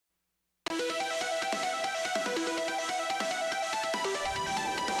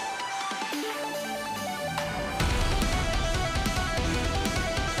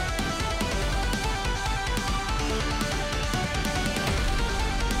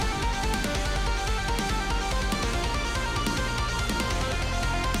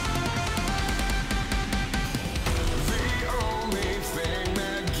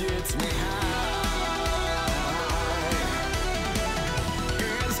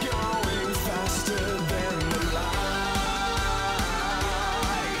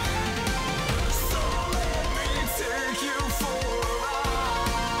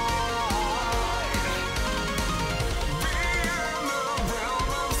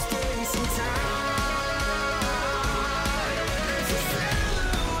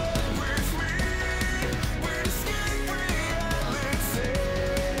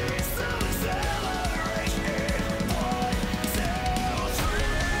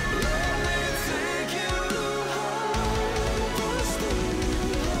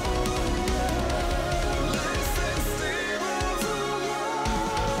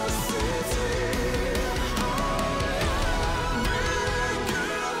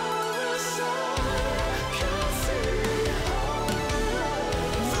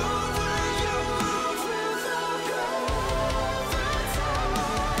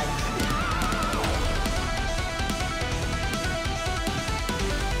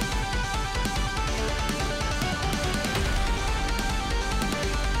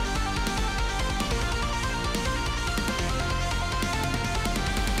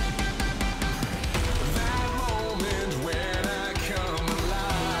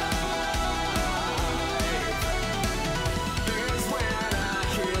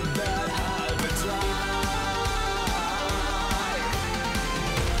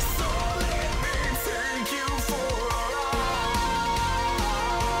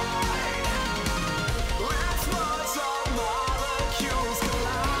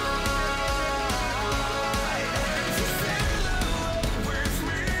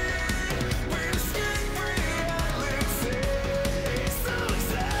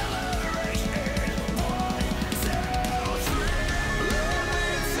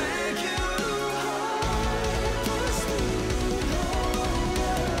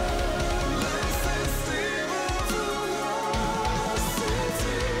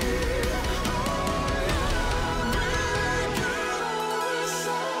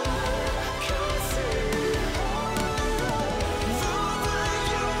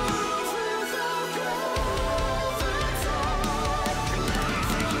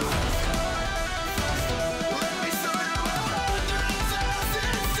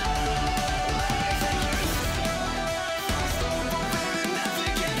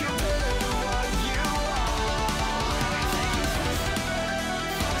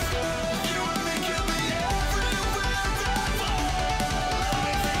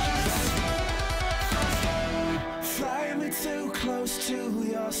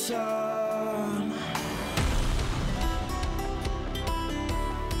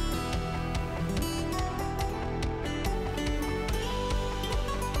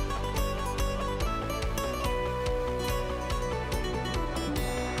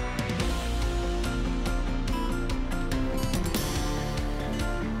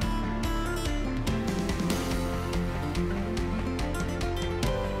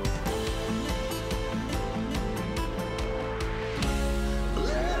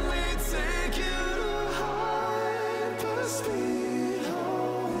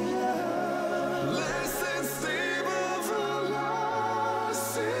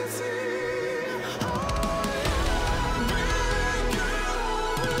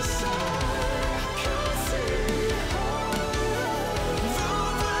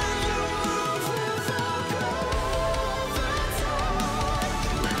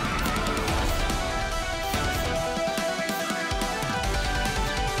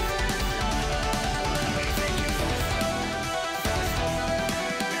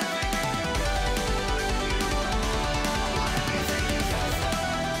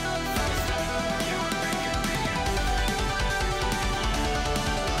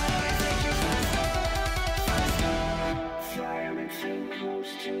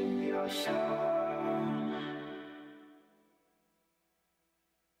Hi,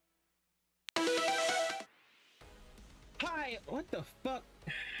 what the fuck?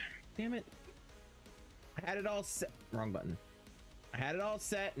 Damn it. I had it all set. Wrong button. I had it all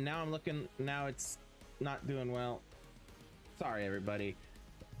set, and now I'm looking, now it's not doing well. Sorry, everybody.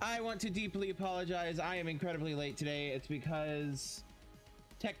 I want to deeply apologize. I am incredibly late today. It's because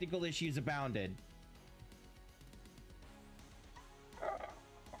technical issues abounded.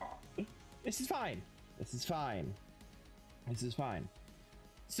 This is fine. This is fine. This is fine.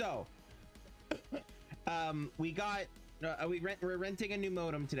 So, we're renting a new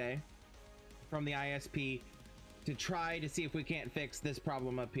modem today from the ISP to try to see if we can't fix this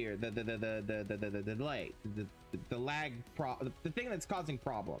problem up here. The delay, the lag, the thing that's causing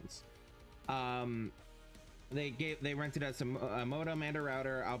problems. They rented us a modem and a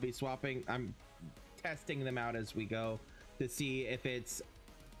router. I'll be swapping. I'm testing them out as we go to see if it's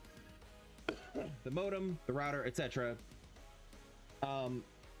the modem, the router, etc. The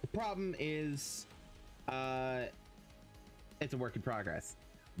problem is it's a work in progress,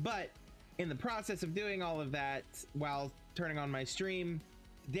 but in the process of doing all of that while turning on my stream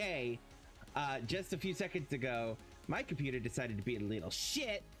today, just a few seconds ago, my computer decided to be a little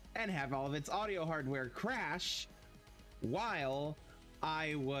shit and have all of its audio hardware crash while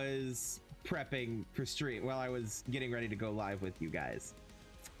I was prepping for stream, while I was getting ready to go live with you guys.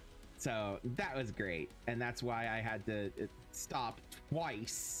 So that was great, and that's why I had to stop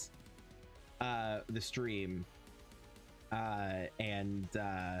twice the stream, and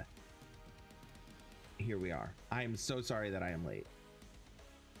here we are. I am so sorry that I am late.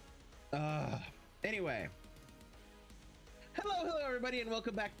 Anyway, hello everybody, and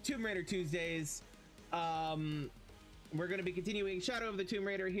welcome back to Tomb Raider Tuesdays. We're going to be continuing Shadow of the Tomb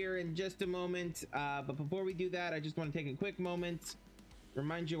Raider here in just a moment, but before we do that, I just want to take a quick moment,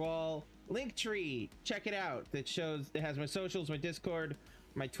 remind you all, Linktree, check it out. It has my socials, my Discord,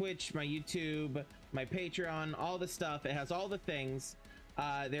 my Twitch, my YouTube, my Patreon, all the stuff. It has all the things.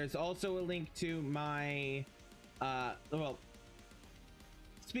 There's also a link to my well,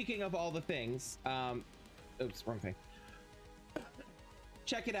 speaking of all the things, oops, wrong thing.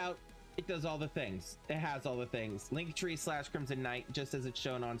 Check it out. It does all the things. It has all the things. Linktree/Crimson Knight, just as it's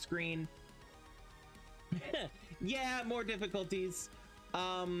shown on screen. Yeah, more difficulties.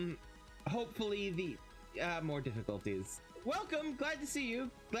 Hopefully more difficulties. Welcome, glad to see you.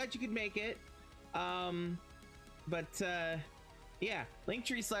 Glad you could make it. Yeah,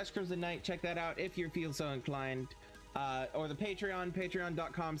 Linktree/Crimson Knight, check that out if you feel so inclined. Or the Patreon,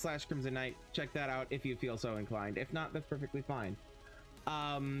 patreon.com/Crimson Knight, check that out if you feel so inclined. If not, that's perfectly fine.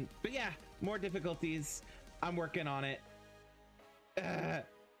 But yeah, more difficulties. I'm working on it.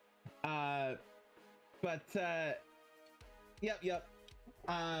 Yep.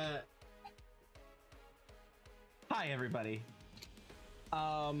 Hi everybody.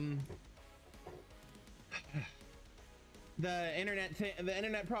 The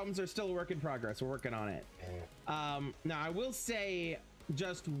internet problems are still a work in progress. We're working on it. Now I will say,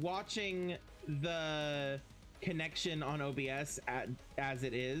 just watching the connection on OBS as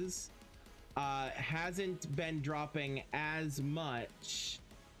it is, hasn't been dropping as much,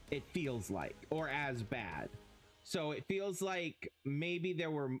 it feels like, or as bad. So it feels like maybe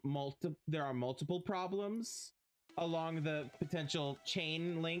there are multiple problems along the potential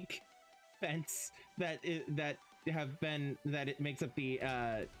chain link fence that it makes up the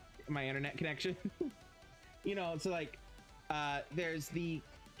my internet connection. You know, so like there's the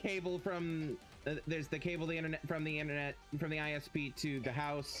cable from the internet from the ISP to the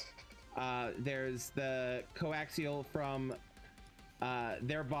house. There's the coaxial from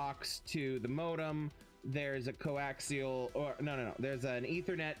their box to the modem. There's a coaxial, or no, there's an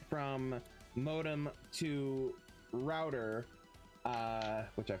Ethernet from modem to router,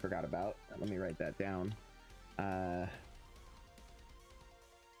 which I forgot about. Let me write that down.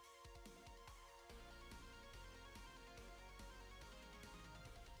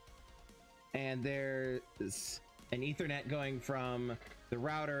 And there's an Ethernet going from the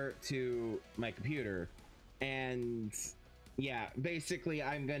router to my computer. And yeah, basically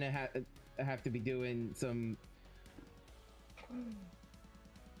I'm gonna have to be doing some...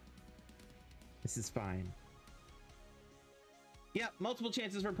 This is fine. Yep, multiple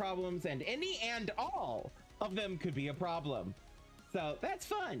chances for problems, and any and all of them could be a problem. So that's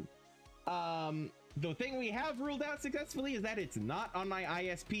fun. The thing we have ruled out successfully is that it's not on my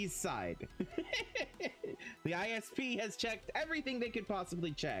ISP's side. The ISP has checked everything they could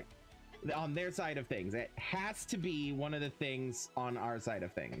possibly check on their side of things. It has to be one of the things on our side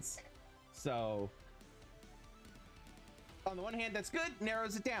of things. So on the one hand, that's good,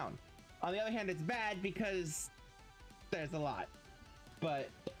 narrows it down. On the other hand, it's bad because there's a lot. But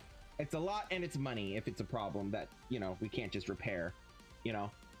it's a lot and it's money if it's a problem that, you know, we can't just repair, you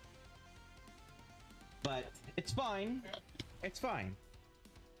know. But it's fine. It's fine.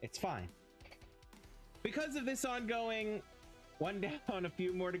 It's fine. Because of this ongoing, one down, a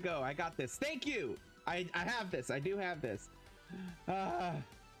few more to go. I got this. Thank you. I have this. I do have this.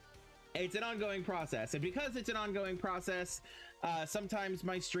 It's an ongoing process. And because it's an ongoing process, sometimes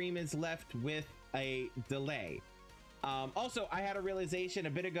my stream is left with a delay. Also, I had a realization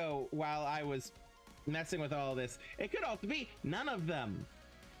a bit ago while I was messing with all this. It could also be none of them.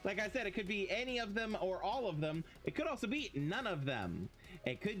 Like I said, it could be any of them or all of them. It could also be none of them.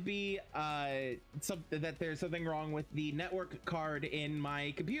 It could be that there's something wrong with the network card in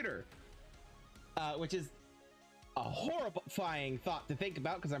my computer, which is a horrifying thought to think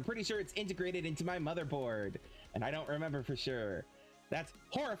about because I'm pretty sure it's integrated into my motherboard and I don't remember for sure. That's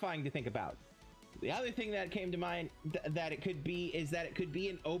horrifying to think about. The other thing that came to mind that it could be is that it could be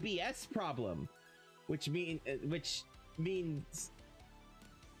an OBS problem, which means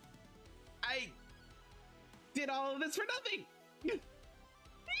I did all of this for nothing.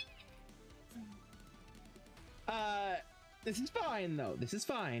 This is fine though. This is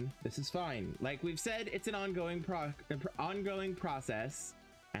fine. This is fine. Like we've said, it's an ongoing process,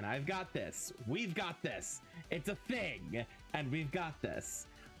 and I've got this. We've got this. It's a thing, and we've got this.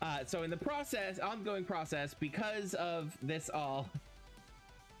 So in the process, ongoing process, because of this all.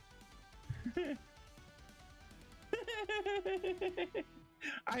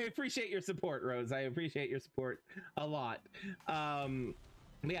 I appreciate your support, Rose. I appreciate your support a lot.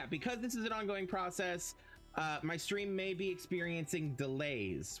 Yeah, because this is an ongoing process, my stream may be experiencing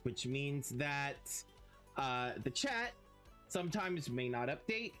delays, which means that the chat sometimes may not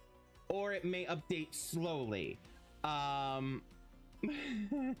update, or it may update slowly. Yeah,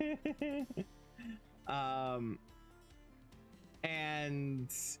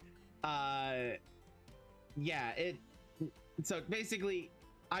 so basically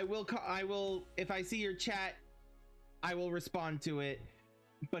I will if I see your chat, I will respond to it,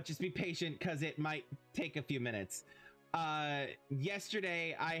 but just be patient because it might take a few minutes.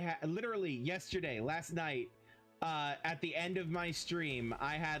 Yesterday last night, at the end of my stream,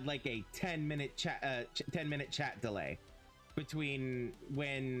 I had like a 10-minute chat delay between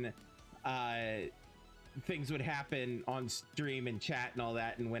when things would happen on stream and chat and all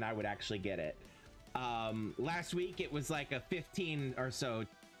that and when I would actually get it. Last week it was like a 15 or so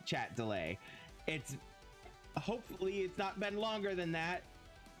chat delay. Hopefully it's not been longer than that,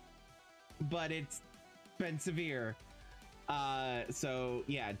 but it's been severe. So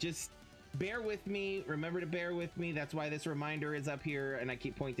yeah, just bear with me. Remember to bear with me. That's why this reminder is up here and I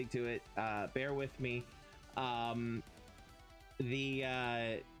keep pointing to it. Bear with me.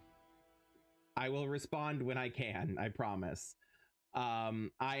 I will respond when I can, I promise.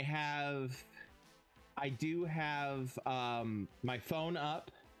 I do have my phone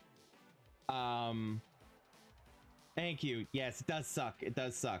up. Thank you. Yes, it does suck. It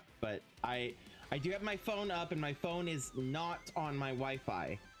does suck, but I do have my phone up and my phone is not on my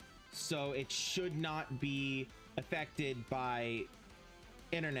Wi-Fi, so it should not be affected by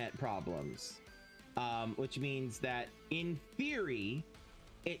internet problems, which means that in theory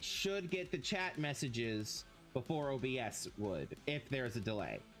it should get the chat messages before OBS would if there's a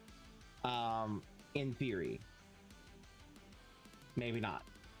delay. In theory, maybe not.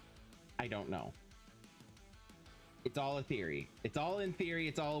 I don't know. It's all a theory. It's all in theory.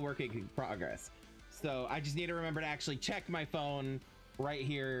 It's all working in progress. So I just need to remember to actually check my phone right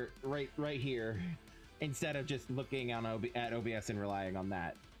here, right here, instead of just looking on at OBS and relying on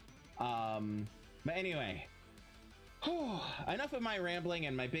that. But anyway, enough of my rambling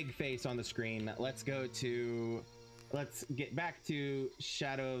and my big face on the screen. Let's get back to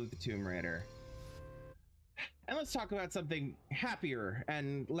Shadow of the Tomb Raider. And let's talk about something happier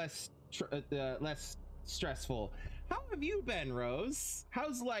and less stressful. How have you been, Rose?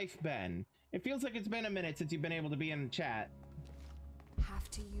 How's life been? It feels like it's been a minute since you've been able to be in the chat. Have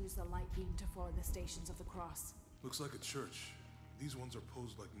to use the light beam to follow the Stations of the Cross. Looks like a church. These ones are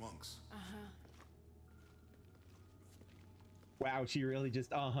posed like monks. Wow, she really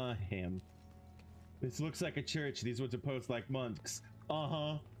just him. This looks like a church. These ones are posed like monks.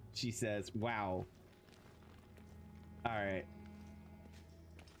 She says. Wow. All right.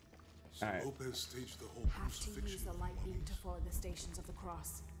 So Lopez staged the whole Have to use the light beam to follow the Stations of the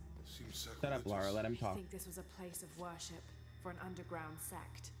Cross. Seems Shut up, Laura. Let him talk. I think this was a place of worship for an underground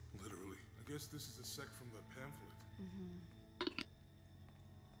sect. Literally. I guess this is a sect from the pamphlet.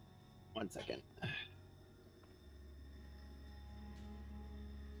 1 second.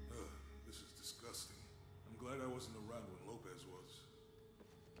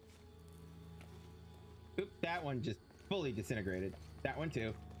 That one just fully disintegrated. That one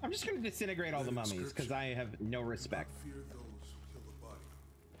too. I'm just going to disintegrate all the mummies because I have no respect. Fear those who kill the body,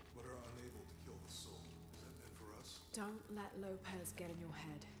 but are unable to kill the soul. Is that meant for us? Don't let Lopez get in your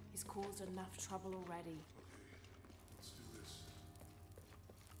head. He's caused enough trouble already. Okay, let's do this.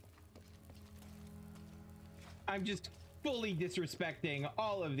 I'm just fully disrespecting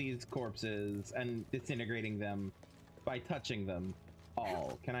all of these corpses and disintegrating them by touching them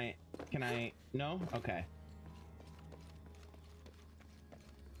all. Can I? No? Okay.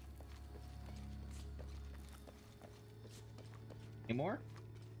 Any more?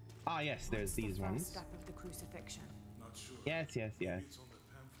 Ah, yes, there's these the ones. first step of the crucifixion? Not sure. Yes, yes, yes. It's on the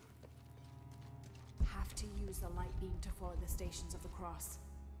pamphlet. Have to use the light beam to follow the Stations of the Cross.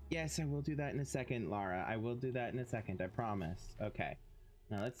 Yes, I will do that in a second, Lara. I will do that in a second, I promise. Okay.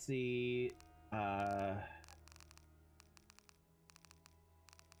 Now let's see.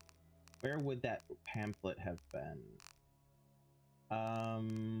 Where would that pamphlet have been?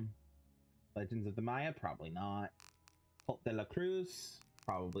 Legends of the Maya? Probably not. Cult de la Cruz?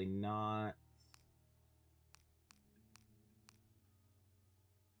 Probably not.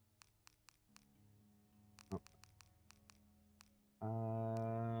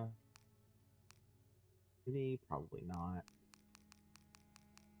 City? Probably not.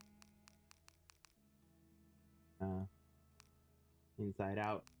 Inside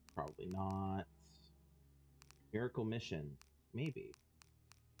Out? Probably not. Miracle Mission? Maybe.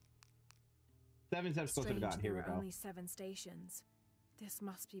 7 steps closer to God. Here we There are go. only 7 stations. This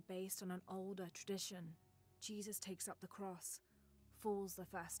must be based on an older tradition. Jesus takes up the cross, falls the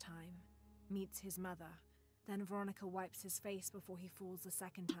first time, meets his mother. Then Veronica wipes his face before he falls the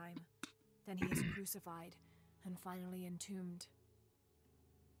second time. Then he is crucified and finally entombed.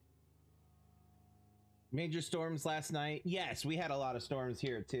 Major storms last night. Yes, we had a lot of storms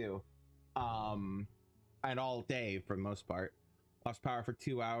here too. And all day for the most part. Lost power for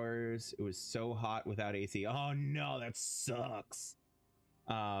 2 hours. It was so hot without AC. Oh no, that sucks.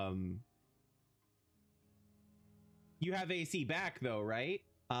 You have AC back though, right?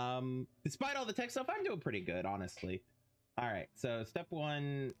 Despite all the tech stuff, I'm doing pretty good, honestly. All right, so step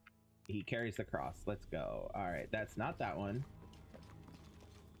 1, he carries the cross. Let's go. All right, that's not that one.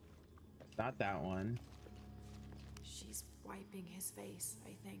 It's not that one. She's wiping his face,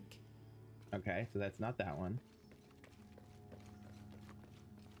 I think. Okay, so that's not that one.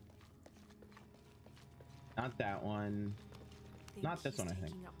 Not that one. Not this one, I think.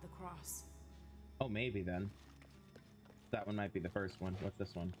 Taking up the cross. Oh, maybe then. That one might be the first one. What's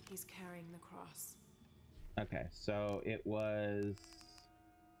this one? He's carrying the cross. Okay, so it was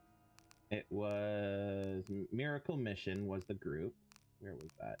Miracle Mission was the group. Where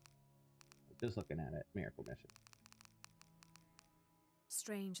was that? Just looking at it. Miracle Mission.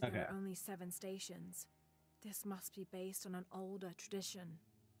 Strange, there are only 7 stations. This must be based on an older tradition.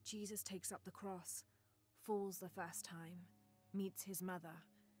 Jesus takes up the cross, falls the first time, meets his mother.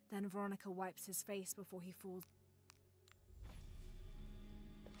 Then Veronica wipes his face before he falls.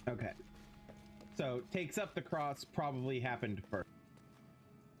 Okay. So, takes up the cross probably happened first.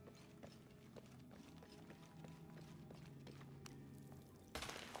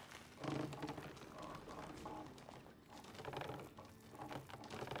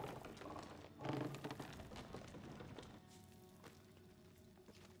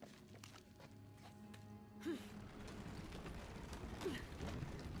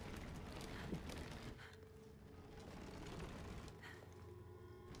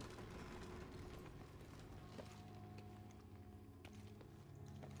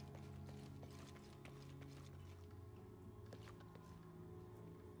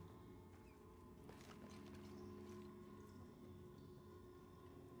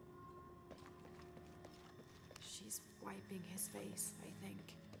 She's wiping his face, I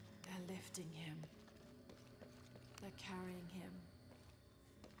think. They're lifting him. They're carrying him.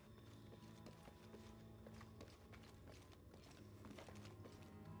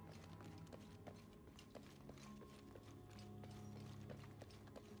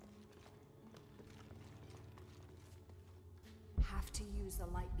 Have to use the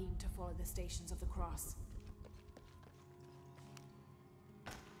light beam to follow the Stations of the Cross.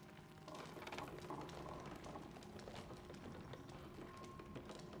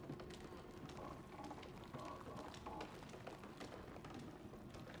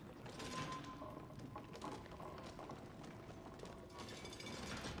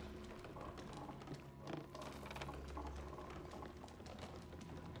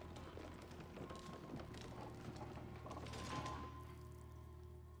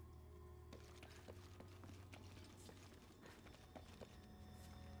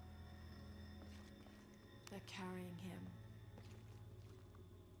 They're carrying him.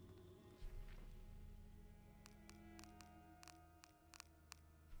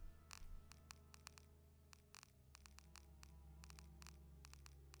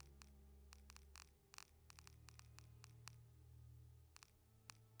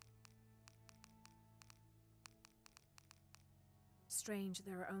 Strange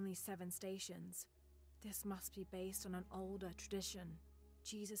there are only 7 stations. This must be based on an older tradition.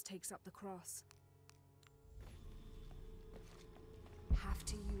 Jesus takes up the cross. Have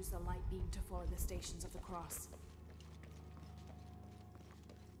to use the light beam to follow the stations of the cross.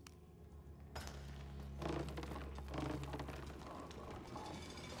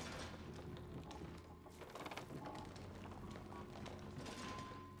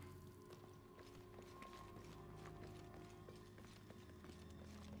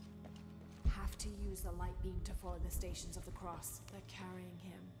 To use the light beam to follow the stations of the cross. They're carrying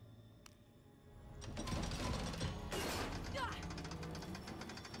him.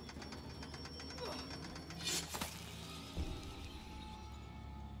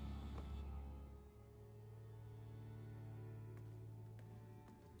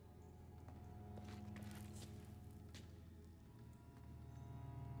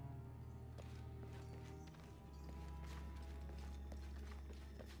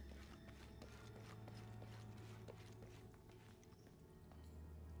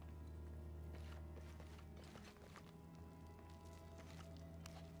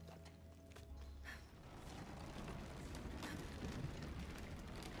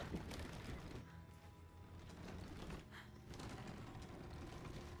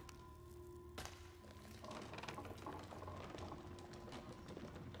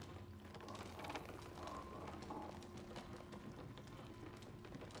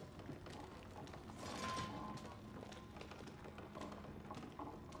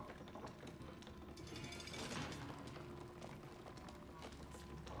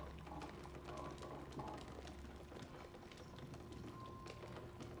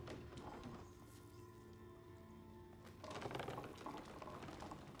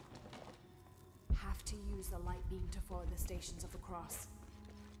 To use the light beam to follow the stations of the cross.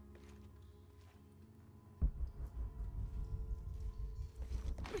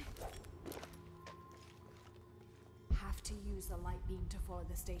 Have to use the light beam to follow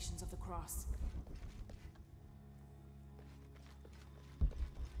the stations of the cross.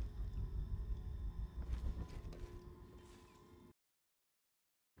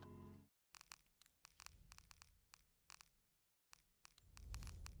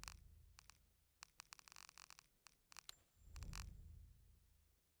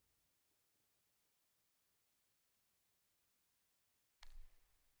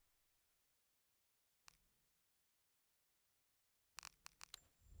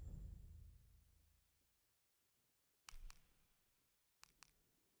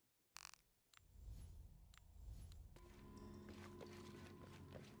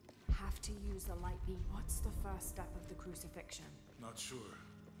 To use the light beam. What's the first step of the crucifixion? Not sure.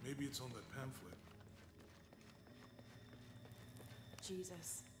 Maybe it's on that pamphlet.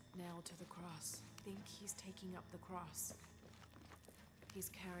 Jesus, nailed to the cross. Think he's taking up the cross. He's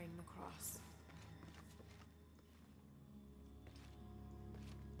carrying the cross.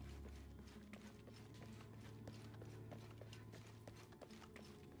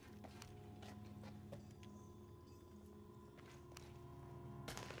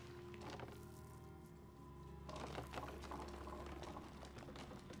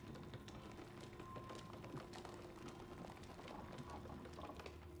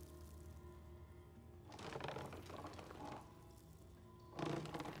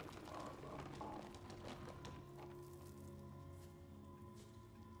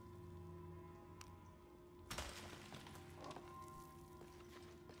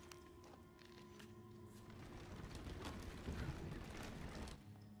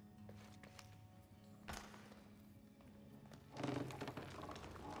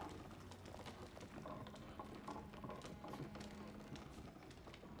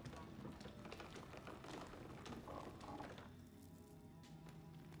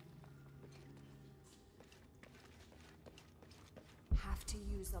 Have to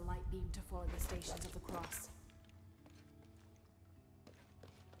use the light beam to follow the stations of the cross.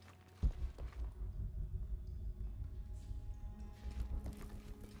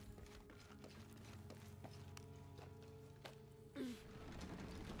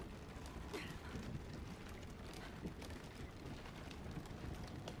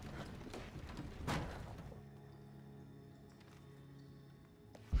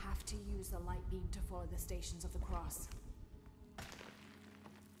 Have to use the light beam to follow the stations of the cross.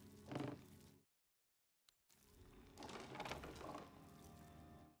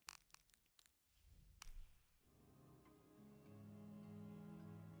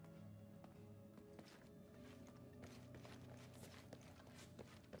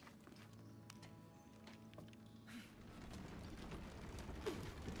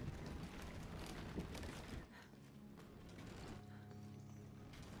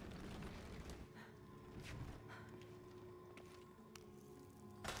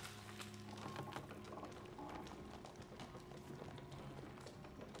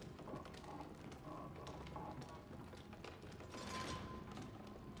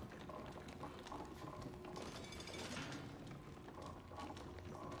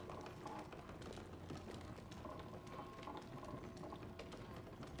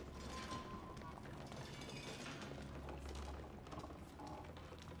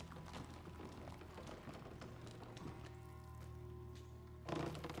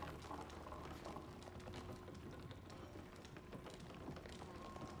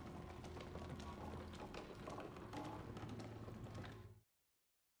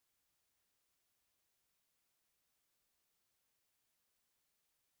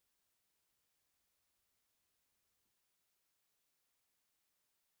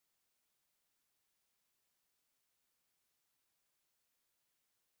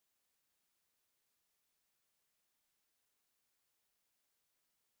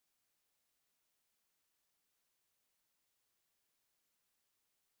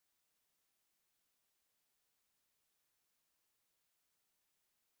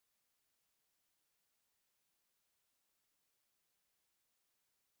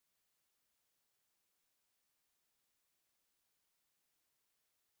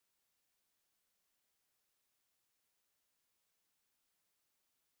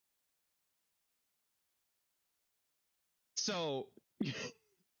 So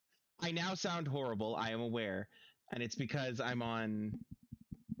I now sound horrible. I am aware, and it's because I'm on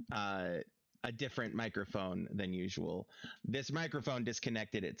a different microphone than usual. This microphone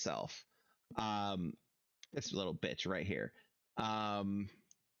disconnected itself. This little bitch right here. And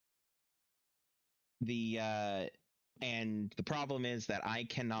the problem is that I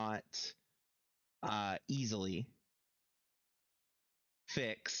cannot easily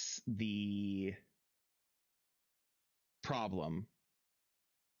fix the problem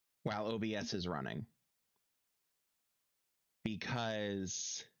while OBS is running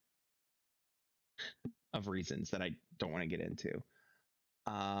because of reasons that I don't want to get into.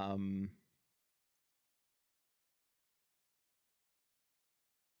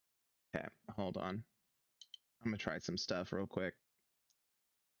 Okay, hold on. I'm gonna try some stuff real quick.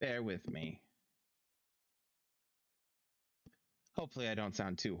 Bear with me. Hopefully I don't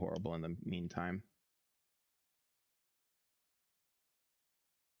sound too horrible in the meantime.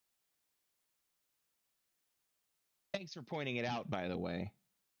 Thanks for pointing it out, by the way.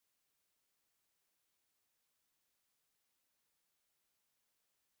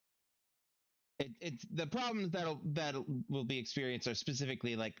 It's the problems that will be experienced are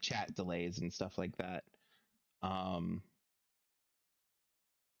specifically like chat delays and stuff like that.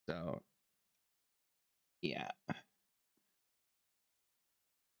 So yeah.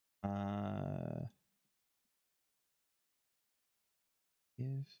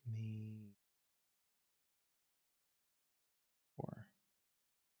 Give me 4.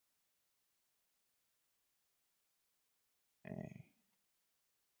 Okay.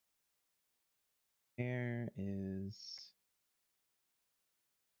 There is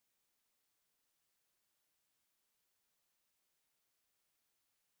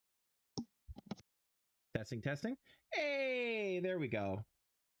testing. Hey, there we go.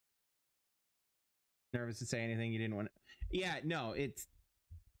 Nervous to say anything you didn't want to... Yeah, no, it's...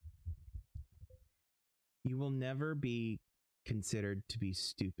 You will never be considered to be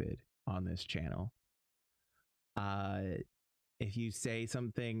stupid on this channel. If you say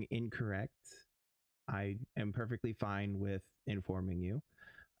something incorrect, I am perfectly fine with informing you.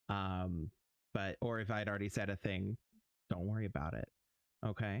 Or if I'd already said a thing, don't worry about it.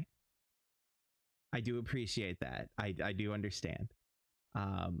 Okay? I do appreciate that. I do understand.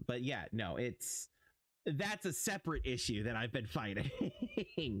 But yeah, no, that's a separate issue that I've been fighting.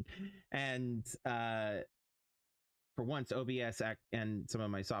 And for once, OBS and some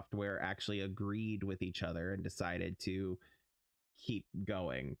of my software actually agreed with each other and decided to keep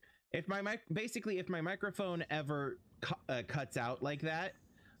going. If my microphone ever cuts out like that,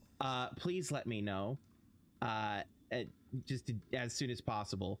 please let me know, just as soon as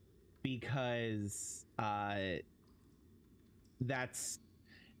possible, because that's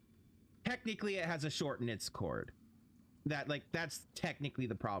technically, it has a short in its cord. That's technically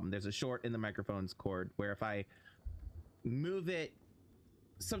the problem. There's a short in the microphone's cord where if I move it,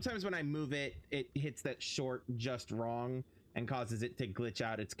 sometimes when I move it, it hits that short just wrong and causes it to glitch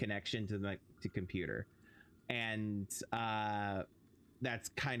out its connection to the computer. And that's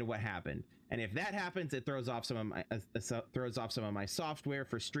kind of what happened. And if that happens, it throws off some of my software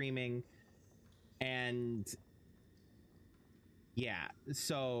for streaming. And yeah,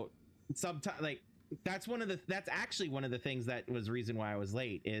 so sometimes that's actually one of the things that was the reason why I was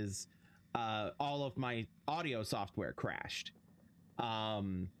late is all of my audio software crashed.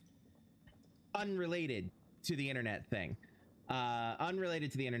 Unrelated to the internet thing.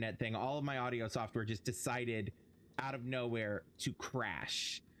 All of my audio software just decided out of nowhere to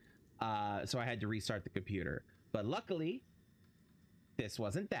crash. So I had to restart the computer. But luckily, this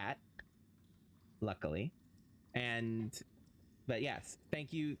wasn't that. Luckily. But yes,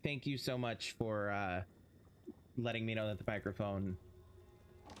 thank you so much for letting me know that the microphone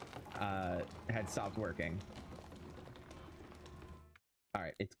had stopped working. All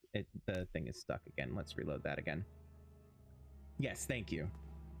right, the thing is stuck again. Let's reload that again. Yes, thank you.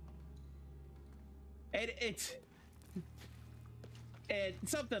 It's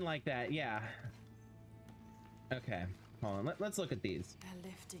something like that, yeah. Okay, hold on. Let's look at these.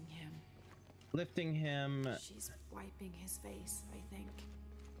 They're lifting him. Lifting him. She's wiping his face, I think.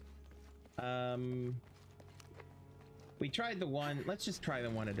 We tried the one. Let's just try the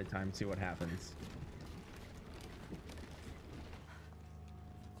one at a time, see what happens.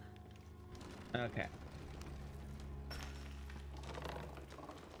 Okay.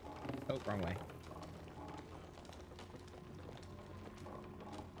 Oh, wrong way.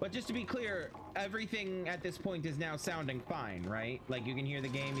 But just to be clear, everything at this point is now sounding fine, right? Like you can hear the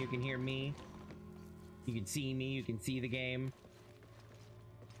game, you can hear me. You can see me, you can see the game.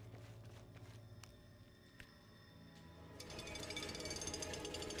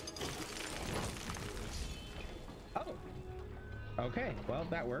 Okay, well,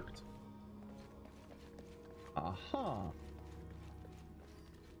 that worked. Aha.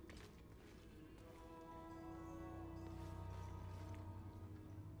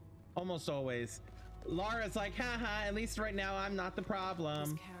 Almost always. Laura's like, haha, at least right now I'm not the problem.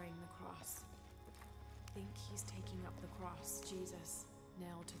 He's carrying the cross. Think he's taking up the cross. Jesus,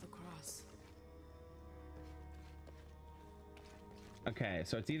 nailed to the cross. Okay,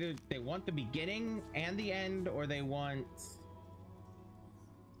 so it's either they want the beginning and the end, or they want...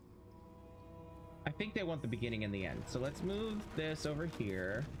 I think they want the beginning and the end. So let's move this over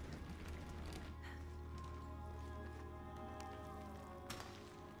here.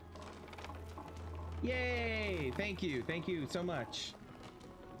 Yay! Thank you so much.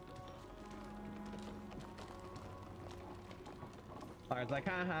 Lara's like,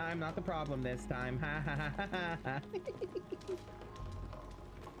 haha, I'm not the problem this time. Ha ha ha ha ha.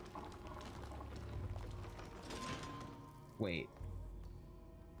 Wait.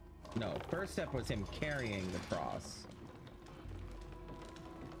 No, first step was him carrying the cross,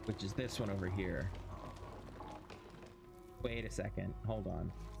 which is this one over here. Wait a second, hold on.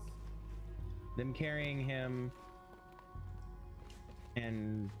 Them carrying him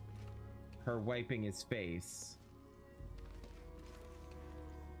and her wiping his face.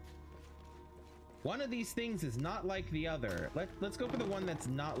 One of these things is not like the other. Let's go for the one that's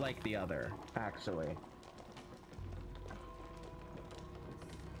not like the other, actually.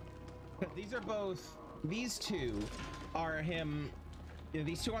 These are both, these two are him, you know,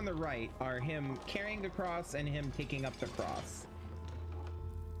 these two on the right are him carrying the cross and him taking up the cross.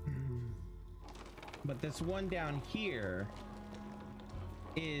 But this one down here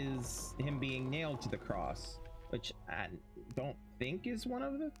is him being nailed to the cross, which I don't think is one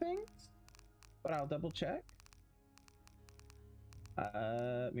of the things, but I'll double check.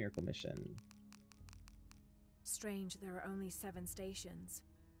 Miracle mission. Strange, there are only 7 stations.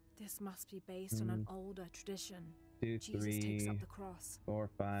 This must be based on an older tradition. 2, Jesus 3, takes up the cross, 4,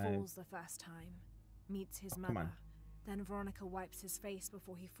 5. falls the first time, meets his mother. Then Veronica wipes his face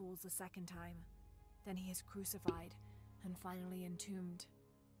before he falls the second time. Then he is crucified and finally entombed.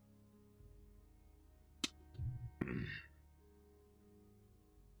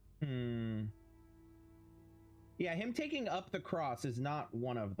 Yeah, him taking up the cross is not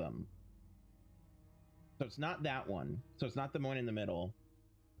one of them. So it's not that one. So it's not the one in the middle.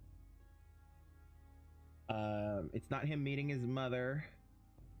 It's not him meeting his mother.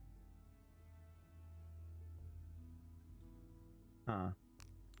 Huh.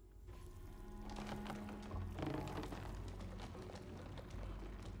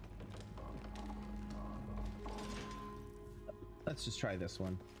 Let's just try this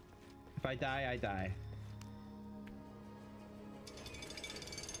one. If I die, I die.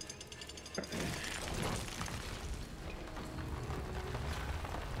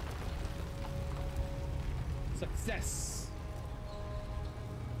 Success!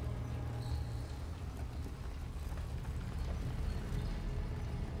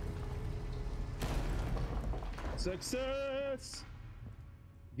 Success!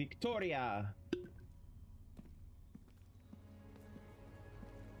 Victoria!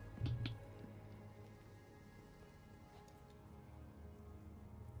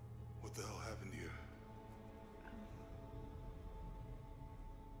 What the hell happened here?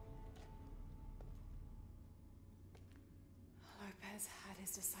 Lopez had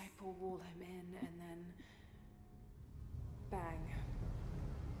his disciple wall him in and then... bang.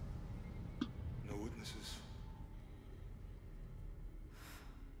 No witnesses.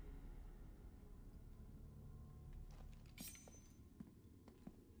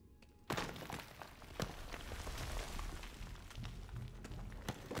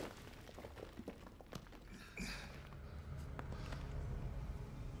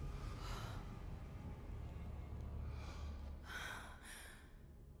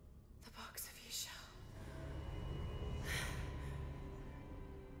 The box of Isha.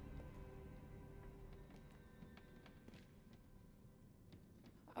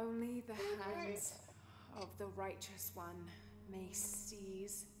 Only the hands of the righteous one may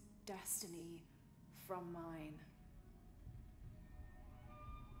seize destiny from mine.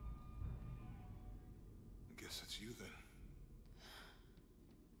 I guess it's you then.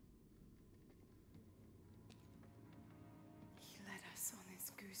 He led us on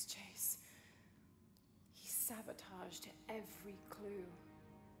this goose chase. He sabotaged every clue.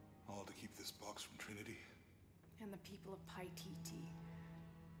 All to keep this box from Trinity. And the people of Paititi.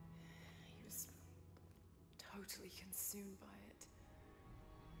 He was totally consumed by it.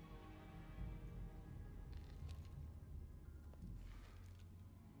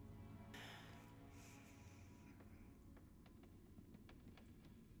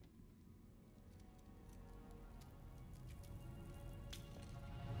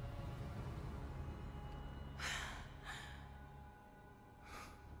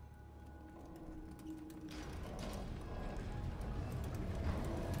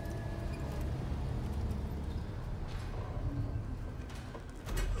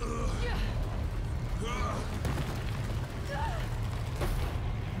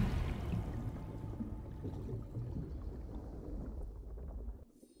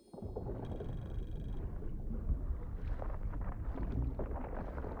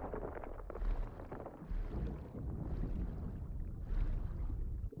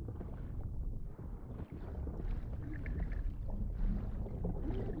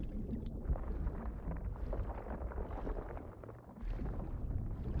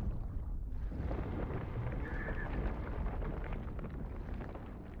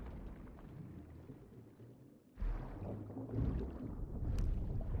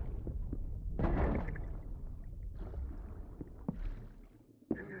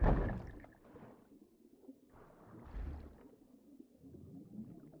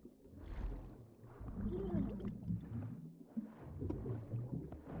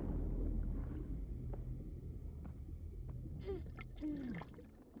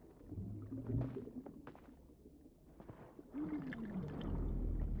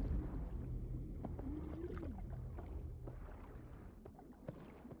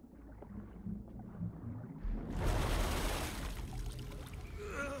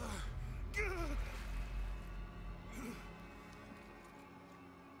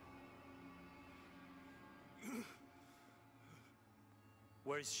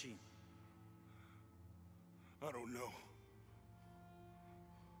 Where is she? I don't know.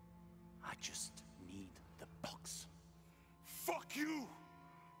 I just need the box. Fuck you!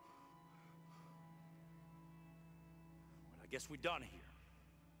 Well, I guess we're done here.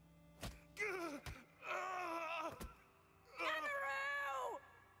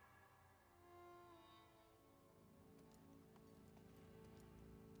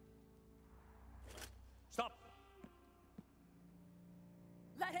 Stop!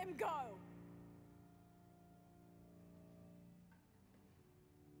 Let him go!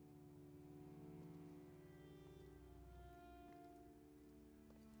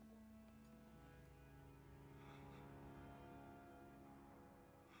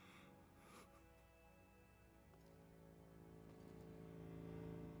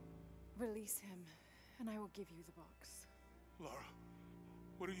 Release him, and I will give you the box. Lara,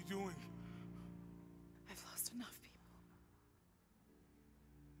 what are you doing? I've lost enough people.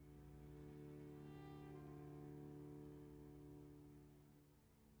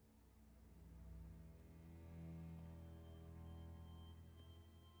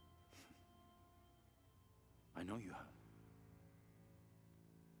 I know you have.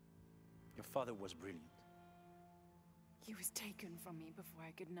 Your father was brilliant. He was taken from me before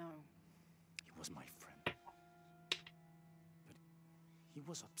I could know. He was my friend. But he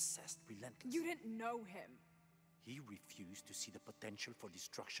was obsessed, relentless. You didn't know him. He refused to see the potential for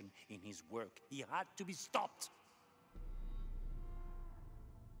destruction in his work. He had to be stopped.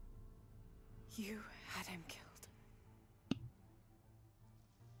 You had him killed.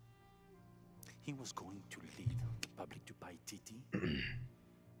 He was going to lead the public to Paititi.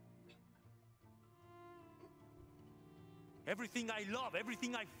 Everything I love,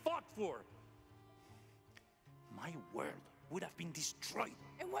 everything I fought for. My world would have been destroyed.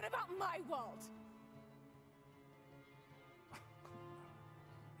 And what about my world?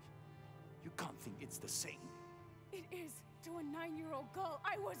 You can't think it's the same. It is to a 9-year-old girl.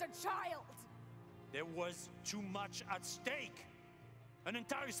 I was a child. There was too much at stake. An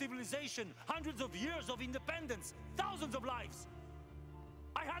entire civilization, hundreds of years of independence, thousands of lives.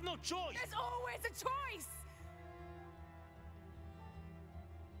 I had no choice. There's always a choice.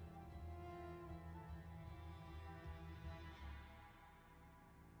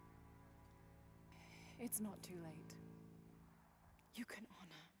 It's not too late. You can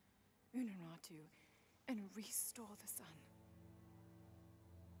honor Unuratu and restore the sun.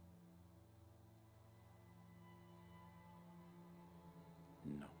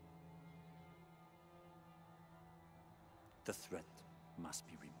 No. The threat must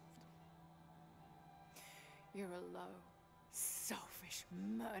be removed. You're a low, selfish,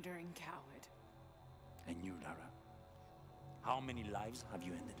 murdering coward. And you, Lara? How many lives have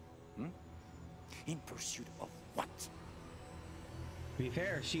you ended? Hmm? In pursuit of what? To be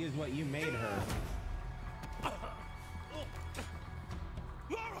fair, she is what you made her.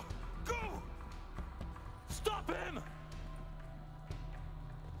 Lara, go! Stop him!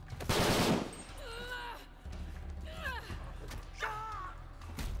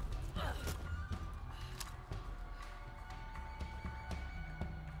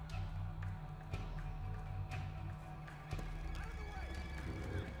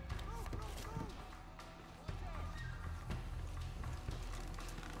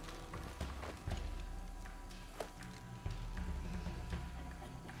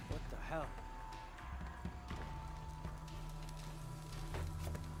 Hell.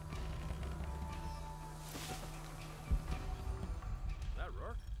 That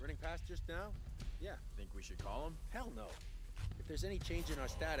Rourke? Running past just now? Yeah. Think we should call him? Hell no. If there's any change in our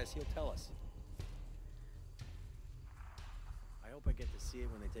status, he'll tell us. I hope I get to see it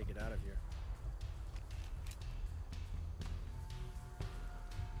when they take it out of here.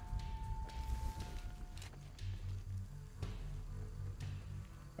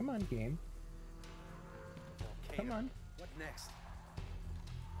 Come on, game. Okay, Come on. What next?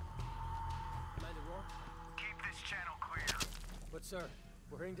 Commander Rourke? Keep this channel clear. But sir,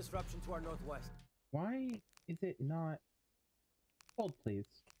 we're hearing disruption to our northwest. Why is it not? Hold, please.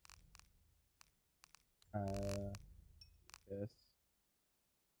 This.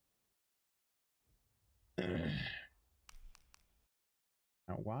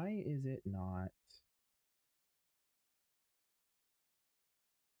 Now, why is it not?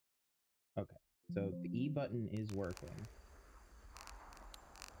 Okay, so the E button is working.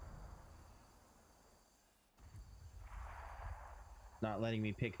 Not letting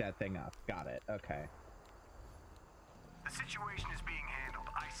me pick that thing up. Got it. Okay. The situation is being handled.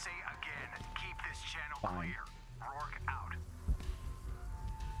 I say again, keep this channel Fine. clear. Rourke out.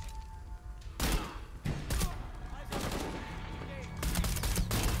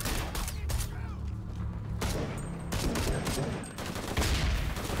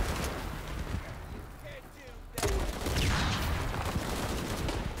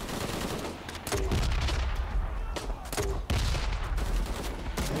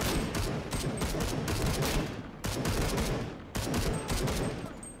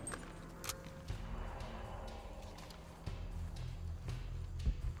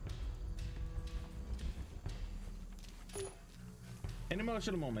 An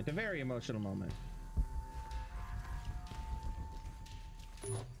emotional moment, a very emotional moment.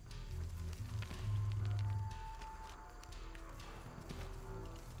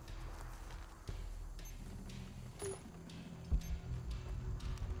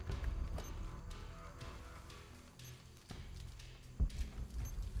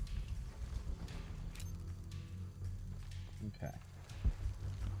 Okay.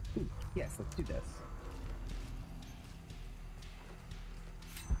 Ooh, yes, let's do this.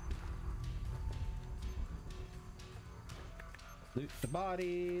 Loot the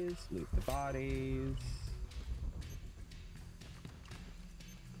bodies, loot the bodies.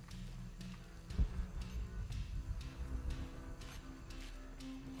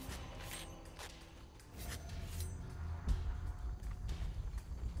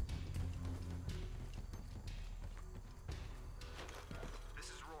 This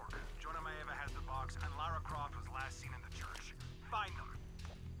is Rourke. Jonah Maeva has the box, and Lara Croft was last seen in the church. Find them.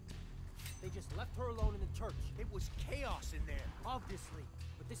 They just left her alone in the church. It was chaos in there, obviously.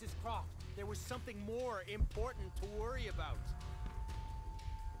 But this is Croft. There was something more important to worry about.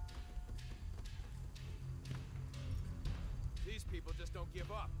 These people just don't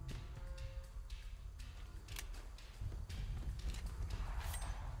give up.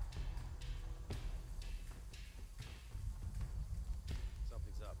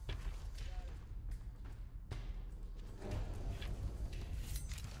 Something's up.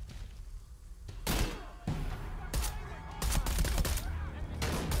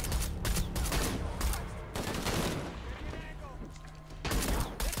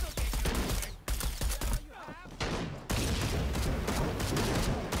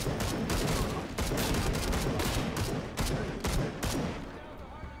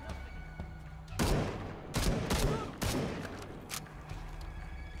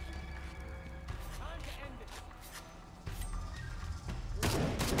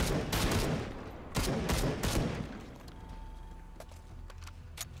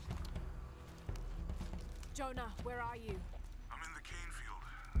 Jonah, where are you? I'm in the cane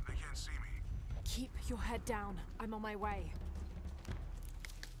field. They can't see me. Keep your head down. I'm on my way.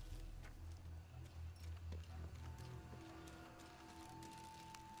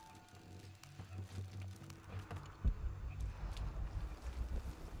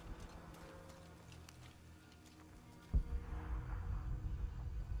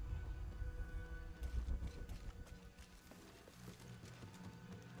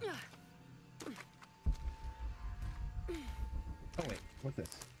 Oh wait, what's this?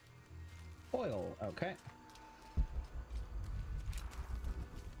 Oil, okay.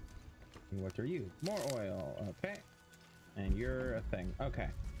 And what are you? More oil, okay. And you're a thing, okay.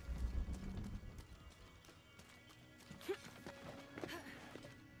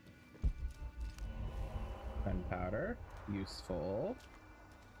 Gunpowder, useful.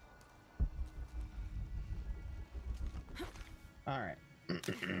 All right.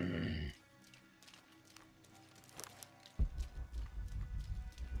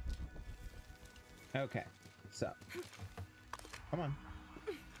 Okay, so come on.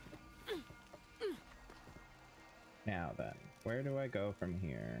 Now then, where do I go from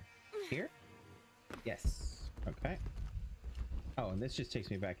here? Here? Yes. Okay. Oh, and this just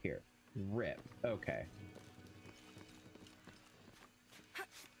takes me back here. Rip. Okay.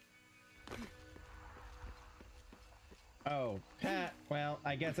 Oh, well,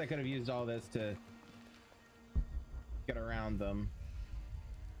 I guess I could have used all this to get around them.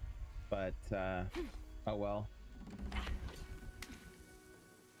 But, oh well.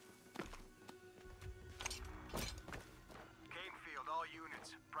 Cane field, all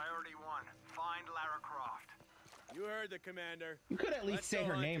Priority 1, find Lara Croft. You heard the commander. You could at least say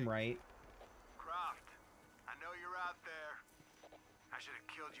her name right. Croft, I know you're out there. I should have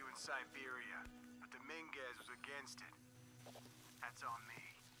killed you in Siberia, but Dominguez was against it. That's on me.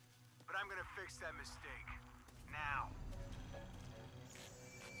 But I'm gonna fix that mistake. Now.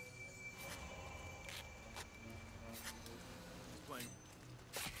 Explain.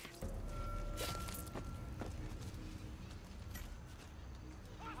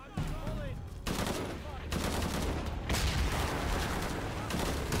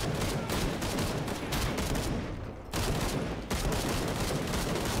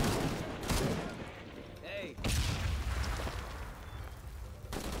 Hey.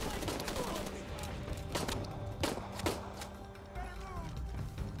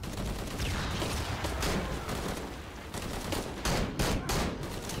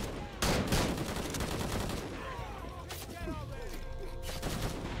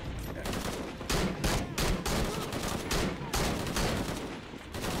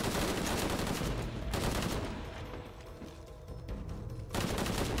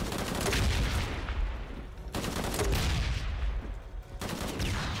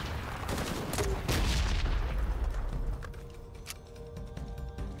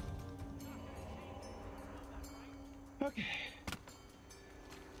 Okay.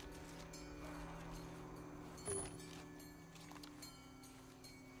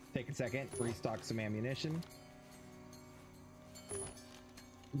 Take a second, restock some ammunition.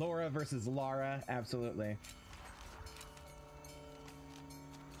 Laura versus Lara, absolutely.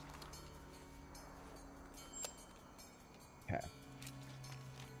 Okay.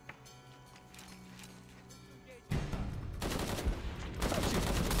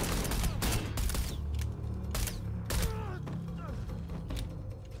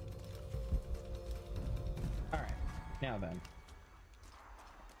 Now then.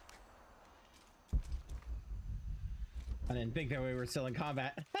 I didn't think that we were still in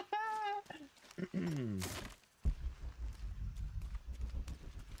combat. Loot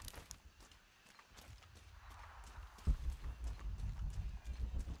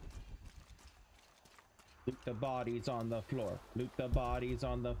the bodies on the floor. Loot the bodies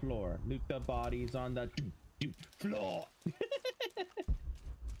on the floor. Loot the bodies on the floor.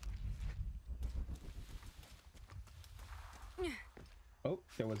 Oh,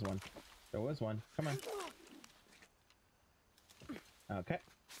 there was one. There was one. Come on. Okay.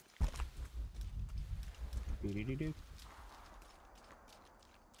 Do-do-do-do.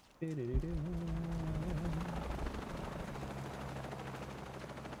 Do-do-do-do.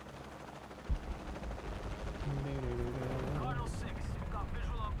 Cardinal 6, got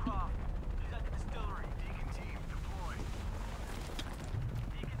visual on Croft. He's at the distillery. Deacon team, deploy.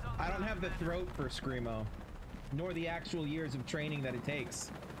 Deacon's on the I don't have the throat for Screamo, nor the actual years of training that it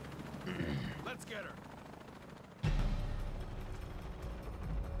takes. Let's get her.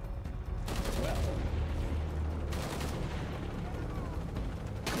 Well.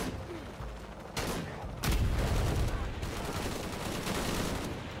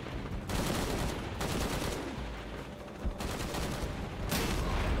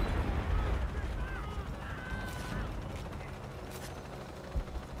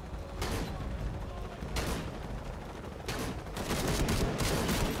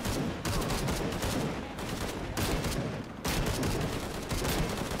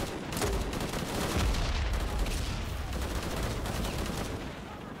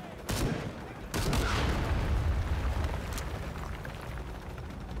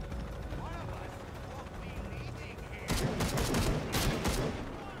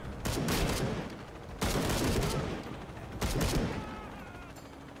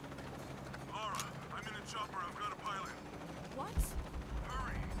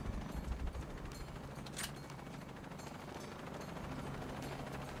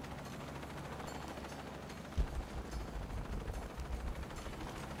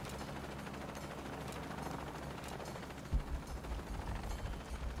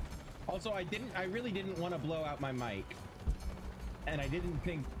 Also, I really didn't want to blow out my mic. And I didn't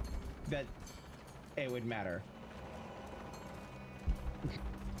think that it would matter.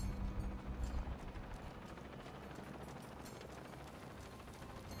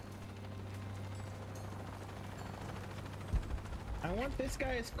 I want this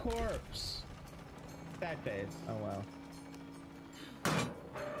guy's corpse. Sad face. Oh well.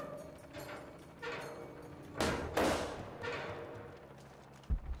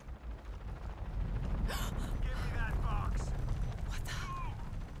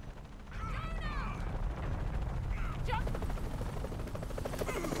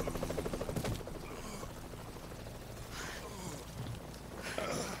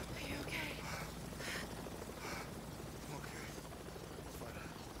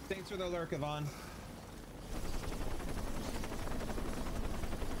 Thanks for the lurk, Yvonne.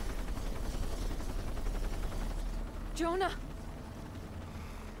 Jonah!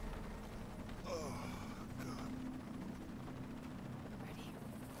 Oh, God. Ready?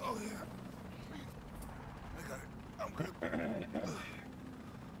 Oh, yeah. I got it. I'm good.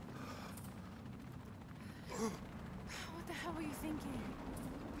 What the hell were you thinking?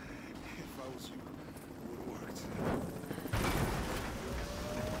 If I was you, it would have worked.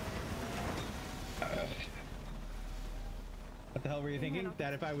 What the hell were you thinking?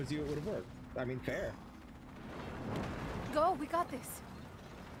 That if I was you, it would have worked. I mean, fair. Go, we got this.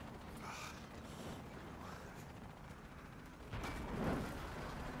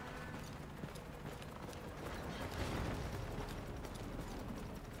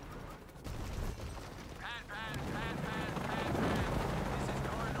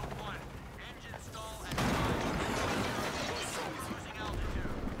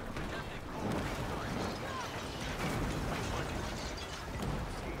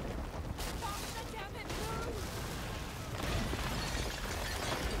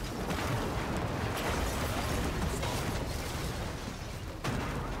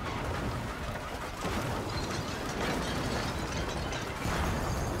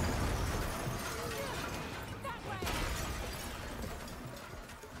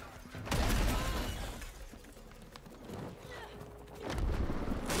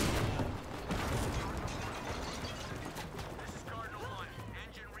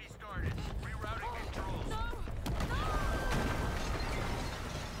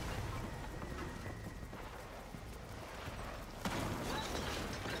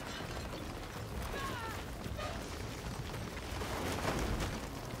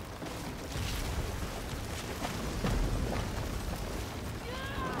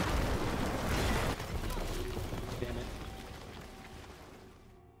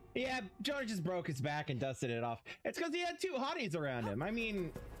 Yeah, Jonah just broke his back and dusted it off. It's because he had two hotties around him. I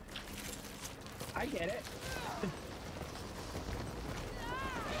mean, I get it.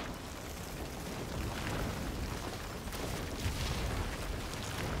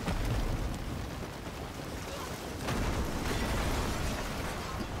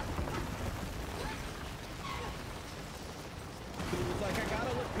 He was like, I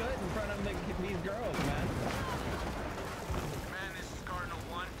gotta look good in front of these girls, man. Man, this is Cardinal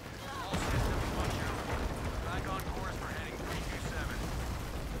 1. All systems functional. Back on course for heading 327.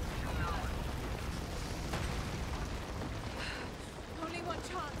 You know it. Only one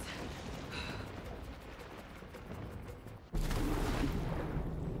chance.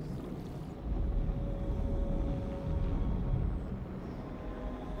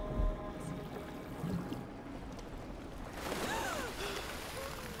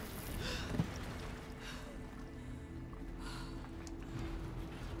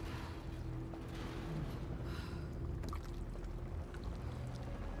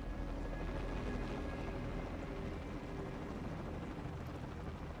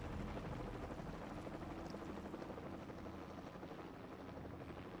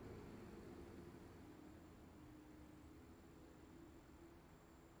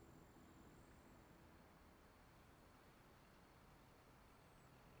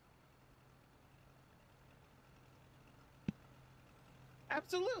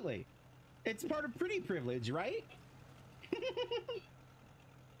 Absolutely. It's part of pretty privilege, right?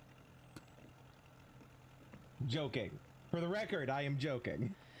 Joking. For the record, I am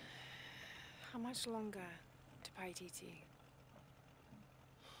joking. How much longer to pay TT?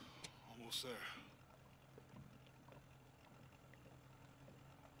 Almost there.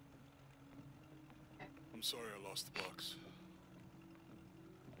 I'm sorry I lost the box.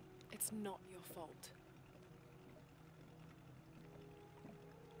 It's not your fault.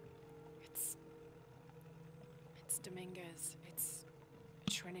 It's Dominguez. It's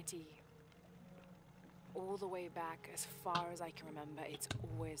Trinity. All the way back, as far as I can remember, it's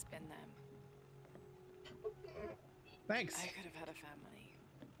always been them. Thanks. I could have had a family.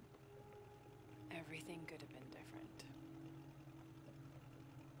 Everything could have been different.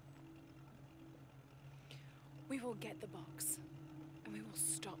 We will get the box, and we will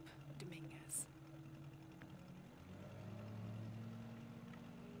stop Dominguez.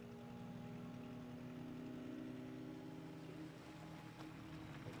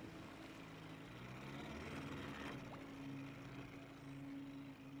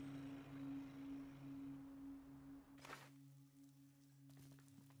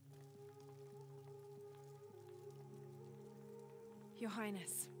 Your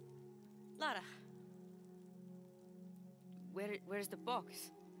Highness. Lara. Where's the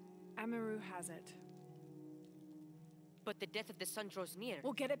box? Amaru has it. But the death of the sun draws near.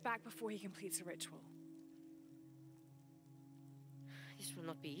 We'll get it back before he completes the ritual. This will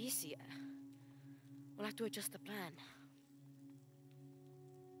not be easy. We'll have to adjust the plan.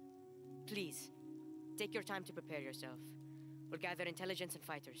 Please, take your time to prepare yourself. We'll gather intelligence and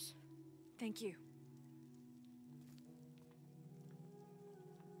fighters. Thank you.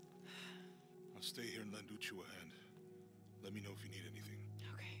 I'll stay here and lend Uchu a hand. Let me know if you need anything.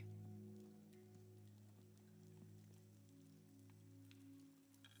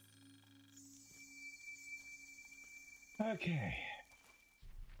 Okay. Okay.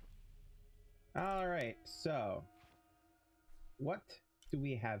 All right. So, what do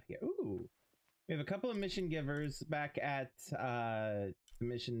we have here? Ooh, we have a couple of mission givers back at the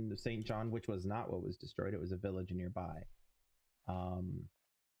mission of St. John, which was not what was destroyed. It was a village nearby.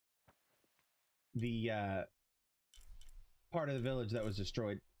 The part of the village that was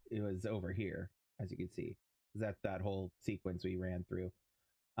destroyed, it was over here, as you can see. That whole sequence we ran through.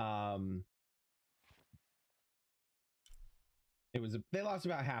 It was they lost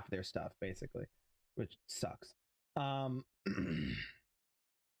about half of their stuff basically, which sucks. So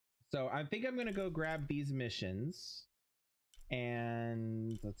I think I'm gonna go grab these missions,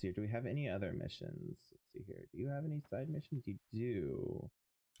 and let's see. Do we have any other missions? Let's see here. Do you have any side missions? You do.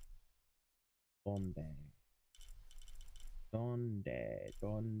 Donde.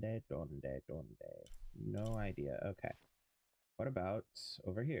 No idea. Okay. What about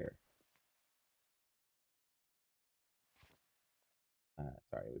over here?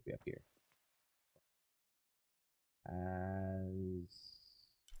 Sorry, it would be up here.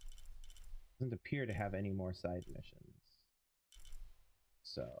 Doesn't appear to have any more side missions.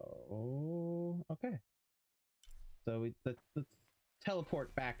 So, okay. So let's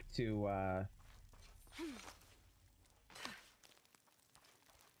teleport back to,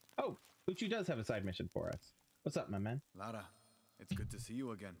 Oh, Uchu does have a side mission for us. What's up, my man? Lara, it's good to see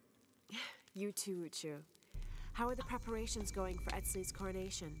you again. You too, Uchu. How are the preparations going for Etzli's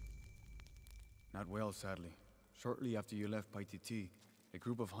coronation? Not well, sadly. Shortly after you left Paititi, a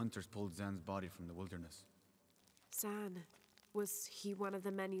group of hunters pulled Zan's body from the wilderness. Zan, was he one of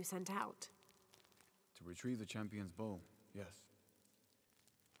the men you sent out? To retrieve the champion's bow, yes.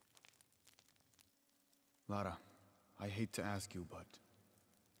 Lara, I hate to ask you,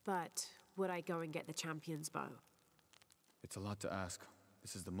 But would I go and get the champion's bow? it's a lot to ask.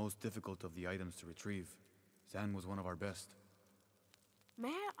 This is the most difficult of the items to retrieve. Zan was one of our best. May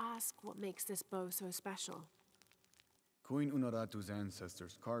I ask what makes this bow so special? Queen Unaratu's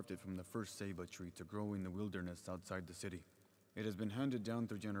ancestors carved it from the first ceiba tree to grow in the wilderness outside the city. It has been handed down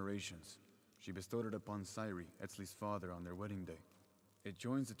through generations. She bestowed it upon Sairi, Etzli's father, on their wedding day. It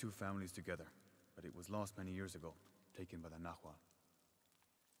joins the two families together, but it was lost many years ago, taken by the Nahual.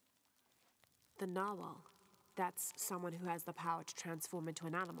 The Narwhal. That's someone who has the power to transform into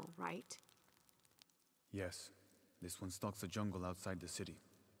an animal, right? Yes. This one stalks the jungle outside the city.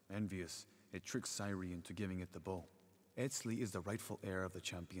 Envious, it tricks Sairi into giving it the bow. Etzli is the rightful heir of the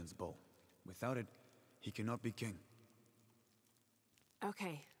champion's bow. Without it, he cannot be king.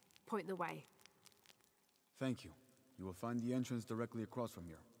 Okay, point the way. Thank you. You will find the entrance directly across from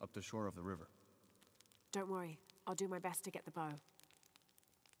here, up the shore of the river. Don't worry, I'll do my best to get the bow.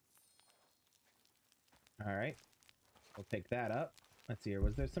 All right, we'll pick that up. Let's see here.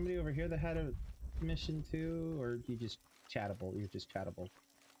 Was there somebody over here that had a mission too, or you just chattable? You're just chattable.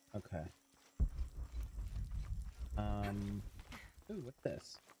 Okay. Ooh, what's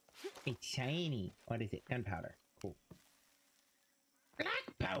this? It's shiny. What is it? Gunpowder. Cool.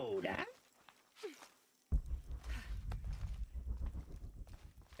 Black powder.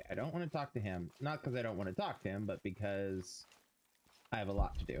 I don't want to talk to him. Not because I don't want to talk to him, but because I have a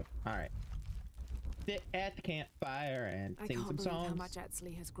lot to do. All right. Sit at the campfire and sing some songs. I can't believe how much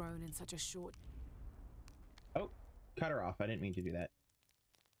Etzli has grown in such a short... Oh, cut her off. I didn't mean to do that.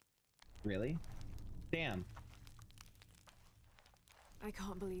 Really? Damn. I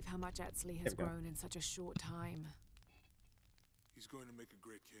can't believe how much Etzli has grown in such a short time. He's going to make a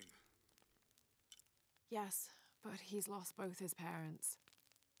great king. Yes, but he's lost both his parents.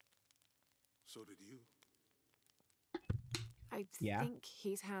 So did you. I think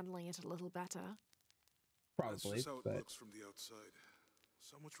he's handling it a little better. Probably, that's just how it looks from the outside.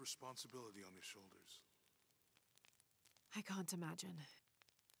 So much responsibility on his shoulders. I can't imagine.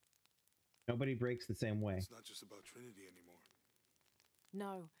 Nobody breaks the same way. It's not just about Trinity anymore.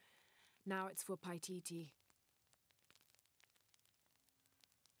 No. Now it's for Paititi.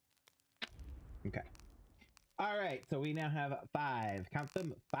 Okay. All right, so we now have 5. Count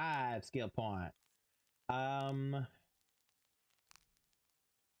them. 5 skill points. I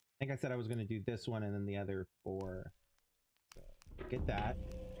think I said I was going to do this one and then the other 4. Get that.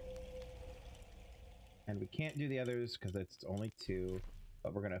 And we can't do the others because it's only 2,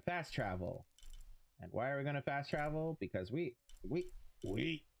 but we're gonna fast travel. And why are we gonna fast travel? Because we.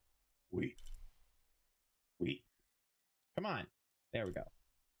 Come on. There we go.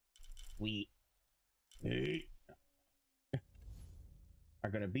 We are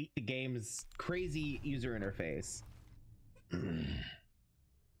gonna beat the game's crazy user interface.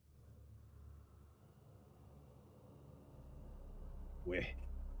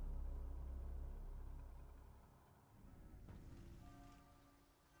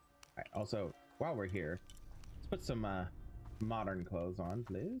 Alright, also, while we're here, let's put some modern clothes on,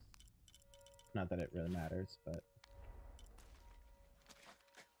 please. Not that it really matters, but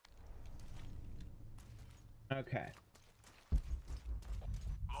okay.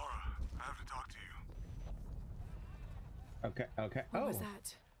 Laura, I have to talk to you. Okay. What was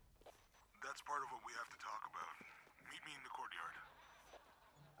that? That's part of what we have to talk about. Meet me in the courtyard.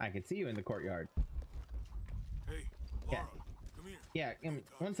 I can see you in the courtyard. Hey, Laura, come here. Yeah,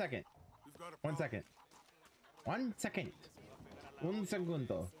 1 second. We've got a 1 problem. second. 1 second. Un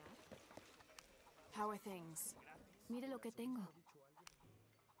segundo. How are things? Mire lo que tengo.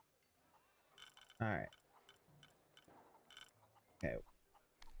 Alright. Okay.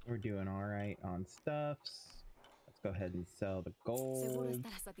 We're doing alright on stuffs. Let's go ahead and sell the Seguro gold.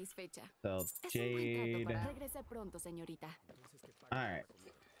 estará satisfecha. Sell Es un buen trato jade. para regrese pronto, señorita. Alright.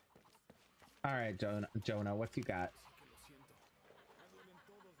 Alright, Jonah, what you got?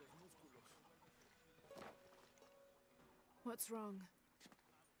 What's wrong?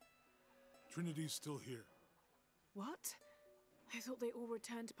 Trinity's still here. What? I thought they all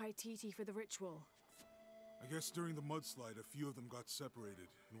returned to Paititi for the ritual. I guess during the mudslide, a few of them got separated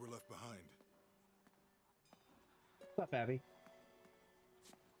and were left behind. What's up, Abby?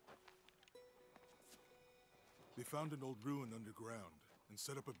 They found an old ruin underground and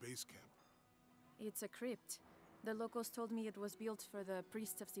set up a base camp. It's a crypt. The locals told me it was built for the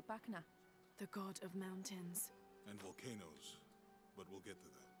priest of Sipakna. The god of mountains. And volcanoes, but we'll get to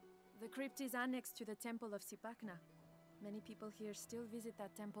that. The crypt is annexed to the temple of Sipakna. Many people here still visit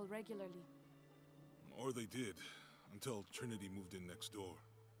that temple regularly. Or they did, until Trinity moved in next door.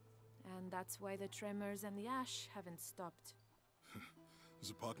 And that's why the tremors and the ash haven't stopped.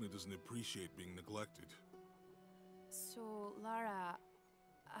 Sipakna doesn't appreciate being neglected. So, Lara,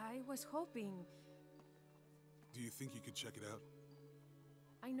 I was hoping... Do you think you could check it out?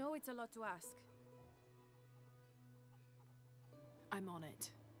 I know it's a lot to ask. I'm on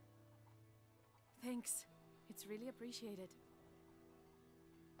it. Thanks. It's really appreciated.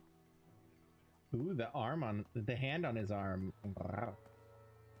 Ooh, the hand on his arm.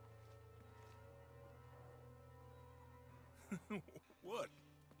 What?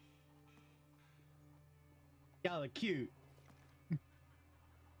 Y'all are cute.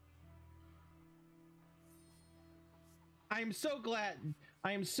 I am so glad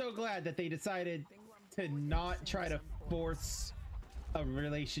that they decided to not try to force a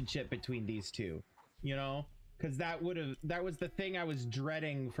relationship between these two, you know, because that was the thing I was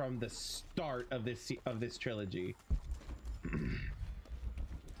dreading from the start of this trilogy.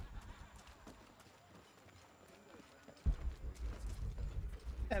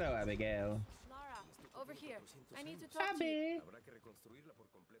 Hello, Abigail. Lara, over here. I need to talk to you. Abby.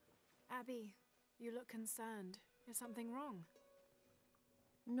 Abby, you look concerned. Is something wrong?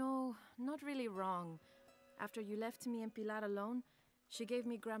 No, not really wrong. After you left me and Pilar alone, she gave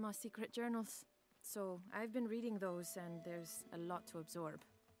me Grandma's secret journals. So I've been reading those, and there's a lot to absorb.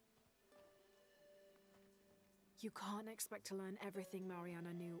 You can't expect to learn everything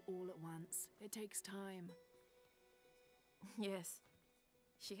Mariana knew all at once. It takes time. Yes.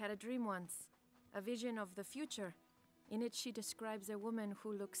 She had a dream once, a vision of the future. In it, she describes a woman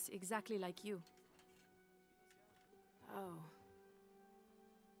who looks exactly like you. Oh.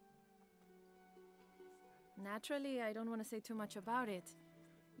 Naturally, I don't want to say too much about it.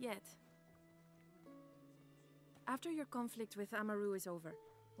 Yet. After your conflict with Amaru is over,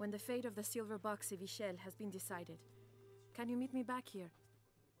 when the fate of the silver box Evichel has been decided, can you meet me back here?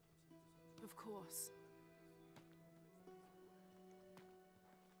 Of course.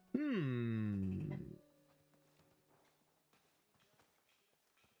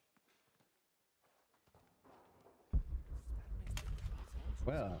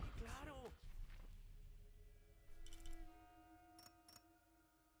 Well.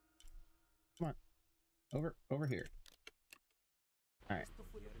 Come on. Over here. All right.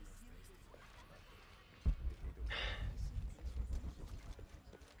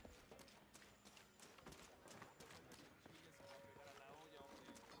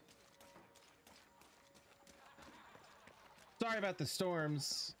 Sorry about the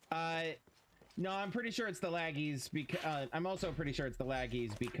storms. No, I'm pretty sure it's the laggies because I'm also pretty sure it's the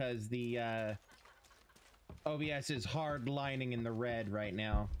laggies because the OBS is hard lining in the red right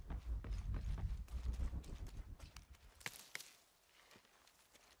now.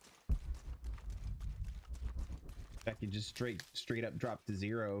 In fact, you just straight up dropped to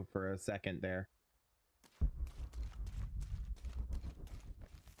 0 for a second there.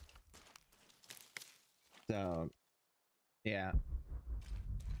 So, yeah.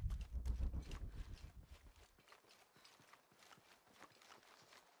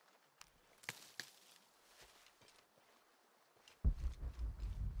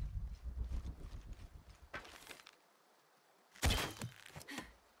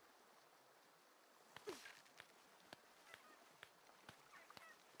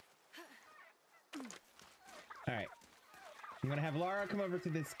 All right, I'm gonna have Lara come over to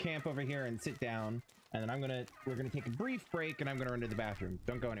this camp over here and sit down, and then we're gonna take a brief break, and I'm gonna run to the bathroom.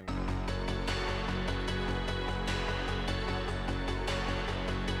 Don't go anywhere.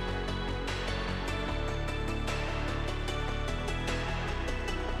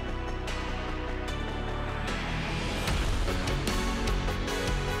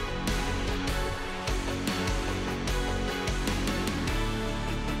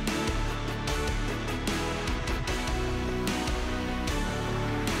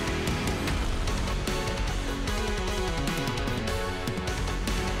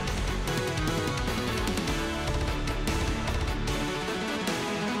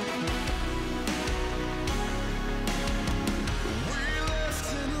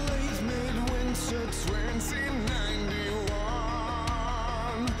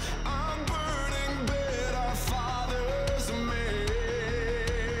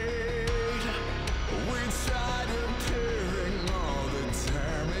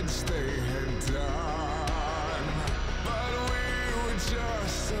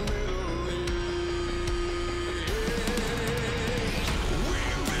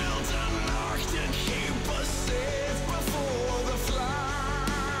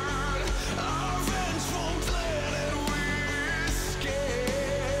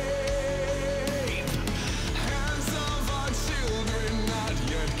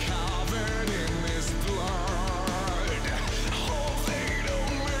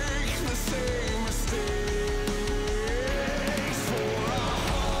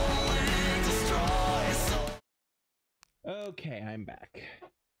 Okay, I'm back.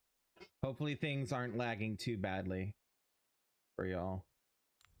 Hopefully things aren't lagging too badly for y'all.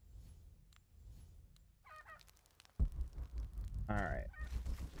 All right.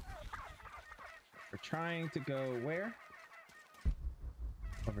 We're trying to go where?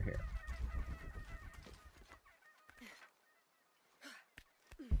 Over here.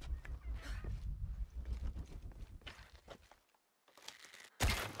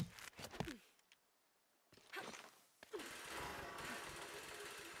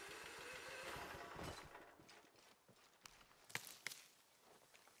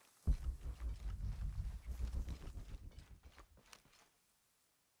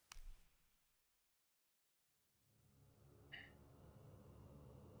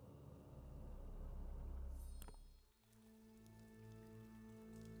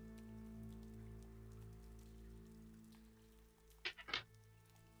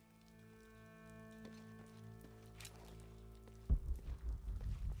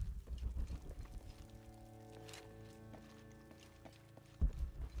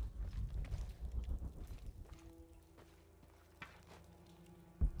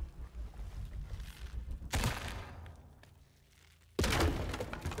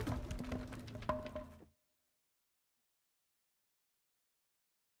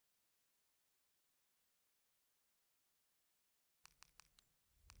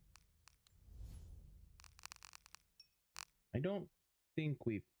 I don't think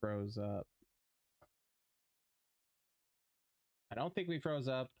we froze up. I don't think we froze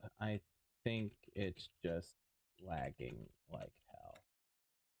up. I think it's just lagging like hell.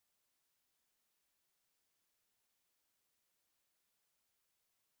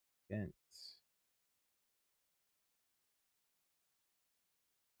 Dense.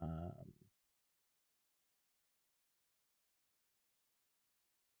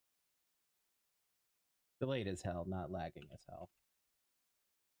 Delayed as hell, not lagging as hell.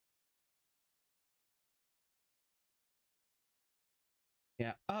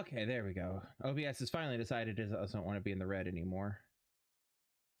 Yeah, okay, there we go. OBS has finally decided it doesn't want to be in the red anymore.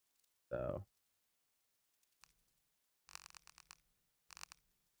 So.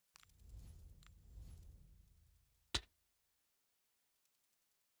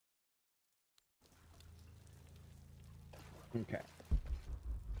 Okay.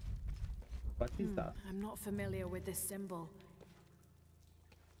 What's this stuff? I'm not familiar with this symbol.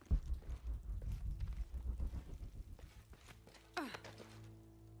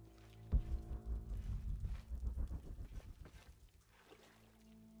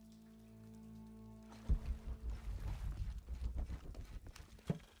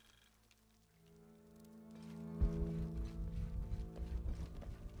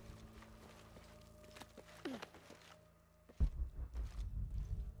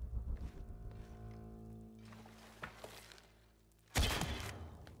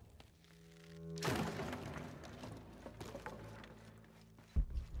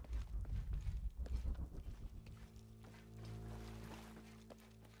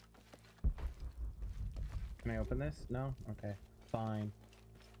 Can I open this? No? Okay. Fine.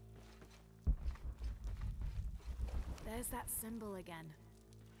 There's that symbol again.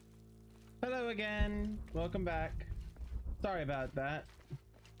 Hello again. Welcome back. Sorry about that.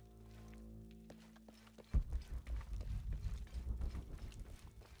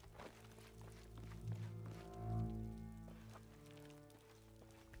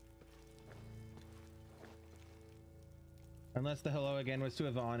 Unless the hello again was to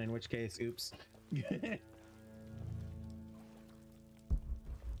Yvonne, in which case, oops.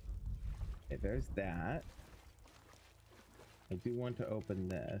 Okay, there's that. I do want to open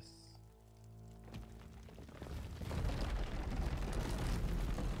this.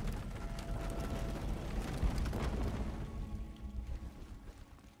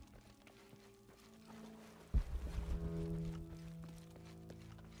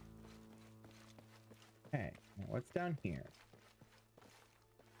 Okay, what's down here?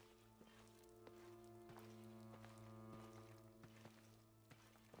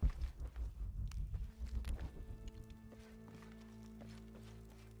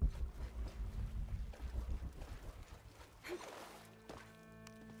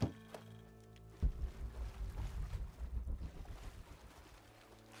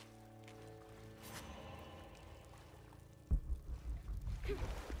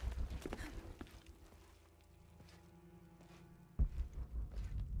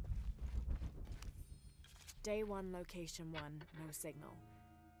 Day 1, location 1, no signal.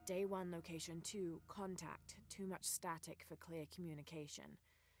 Day 1, location 2, contact, too much static for clear communication.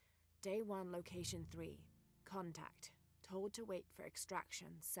 Day 1, location 3, contact, told to wait for extraction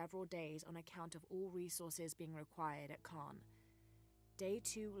several days on account of all resources being required at Khan. Day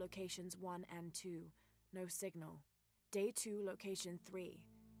 2, locations 1 and 2, no signal. Day 2, location 3,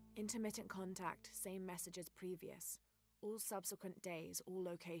 intermittent contact, same message as previous. All subsequent days, all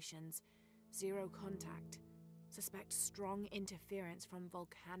locations, 0 contact. Suspect strong interference from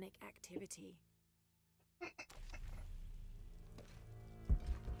volcanic activity.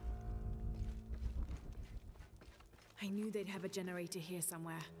 I knew they'd have a generator here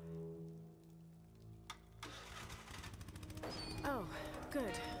somewhere. Oh, good.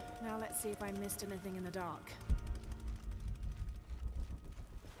 Now let's see if I missed anything in the dark.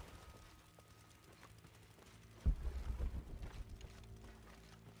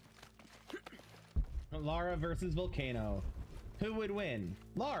 Lara versus Volcano. Who would win?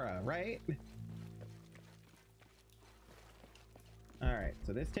 Lara, right? Alright,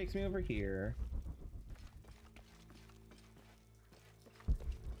 so this takes me over here.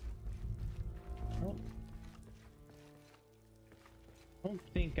 I don't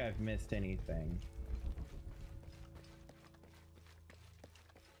think I've missed anything.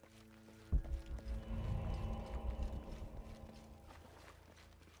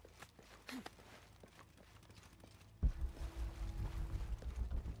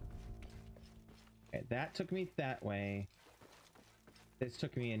 Okay, that took me that way. This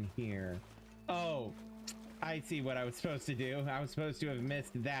took me in here. Oh, I see what I was supposed to do. I was supposed to have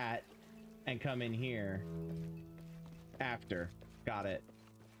missed that and come in here after. Got it.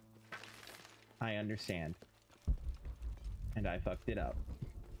 I understand. And I fucked it up.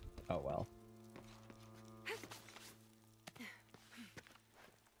 Oh well.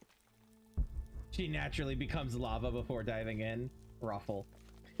 She naturally becomes lava before diving in. Ruffle.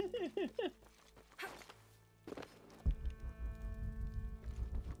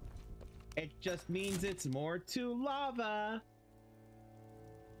 It just means it's more to lava.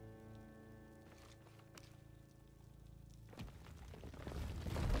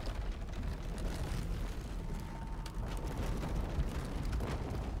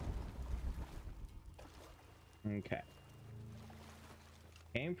 Okay.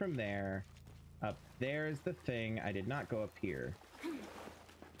 Came from there. Up there's the thing. I did not go up here.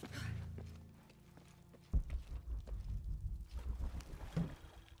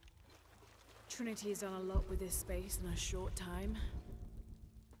 Trinity has done a lot with this space in a short time.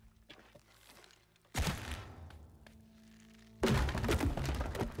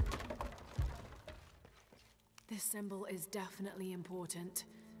 This symbol is definitely important.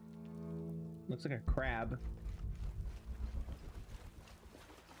 Looks like a crab.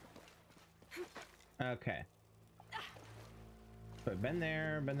 Okay. So I've been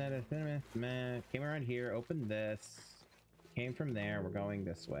there, came around here, opened this, came from there, we're going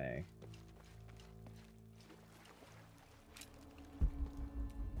this way.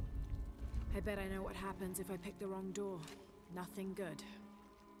 I bet I know what happens if I pick the wrong door. Nothing good.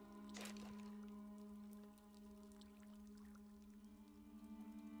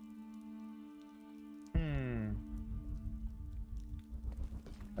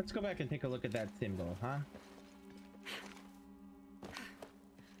 Let's go back and take a look at that symbol, huh?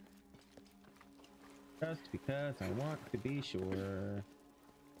 Just because I want to be sure.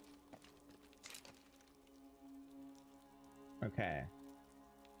 Okay.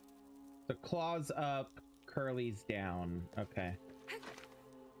 So claws up, curly's down. Okay.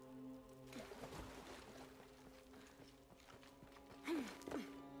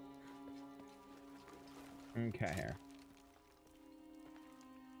 Okay, here.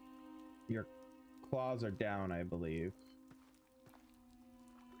 Your claws are down, I believe.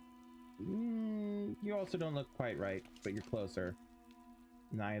 You also don't look quite right, but you're closer.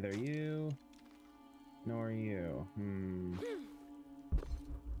 Neither you nor you.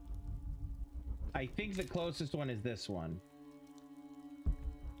 I think the closest one is this one.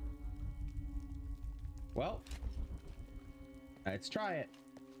 Well, let's try it.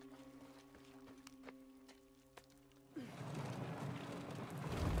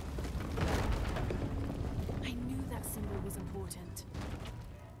 I knew that symbol was important.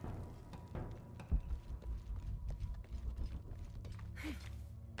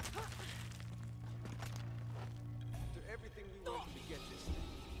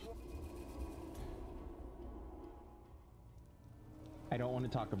 I don't want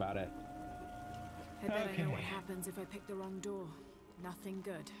to talk about it. I bet I know what happens if I pick the wrong door. Nothing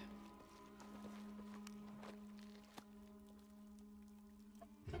good.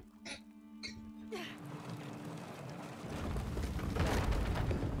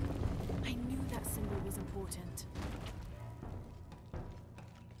 I knew that symbol was important.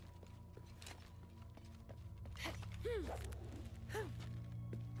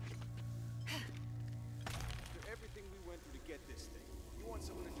 Everything we went through to get this thing. You want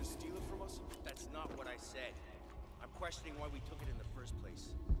someone to just steal it from us? That's not what I said. I'm questioning why we took it in the first place.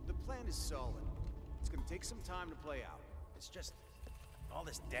 The plan is solid. It's gonna take some time to play out. It's just all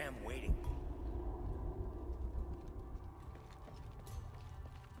this damn waiting.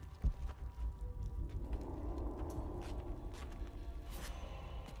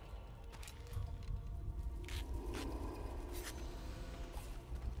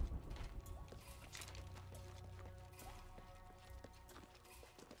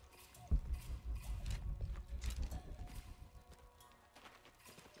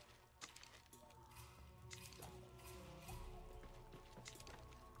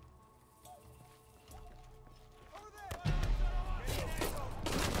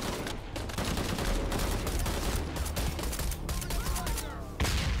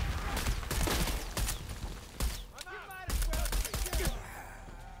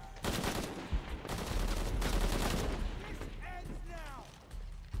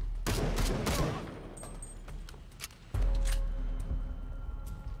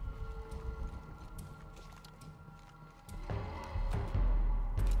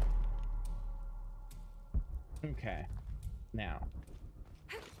 Okay, now.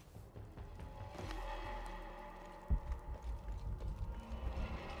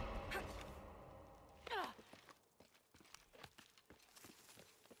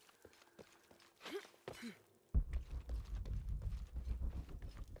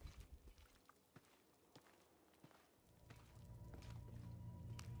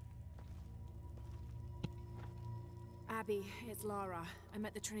 Abby, it's Lara. I'm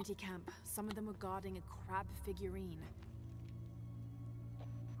at the Trinity camp. Some of them were guarding a crab figurine.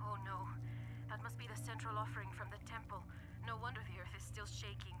 Oh no, that must be the central offering from the temple. No wonder the earth is still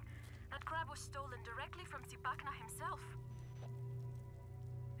shaking. That crab was stolen directly from Sipakna himself.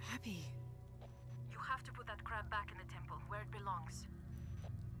 Abby. You have to put that crab back in the temple, where it belongs.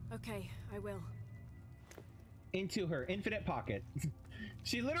 Okay, I will. Into her infinite pocket.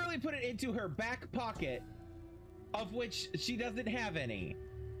 She literally put it into her back pocket, of which she doesn't have any.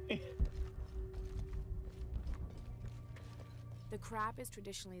 The crab is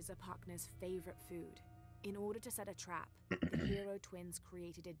traditionally Zapakna's favorite food. In order to set a trap, the hero twins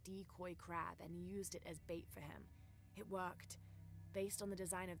created a decoy crab and used it as bait for him. It worked. Based on the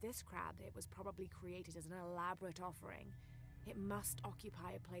design of this crab, it was probably created as an elaborate offering. It must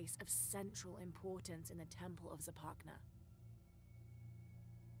occupy a place of central importance in the Temple of Zapakna.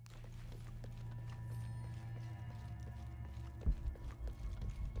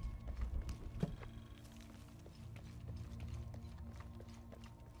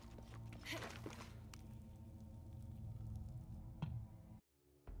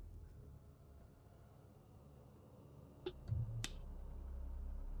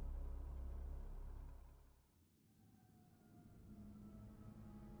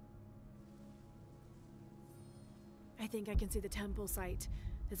 I think I can see the temple site.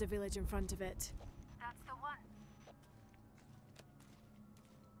 There's a village in front of it. That's the one.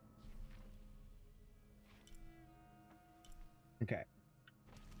 Okay.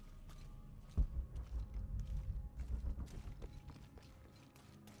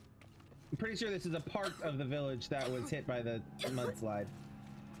 I'm pretty sure this is a part of the village that was hit by the mudslide.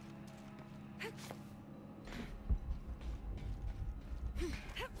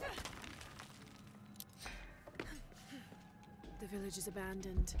 The village is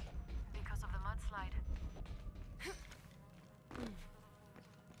abandoned. Because of the mudslide.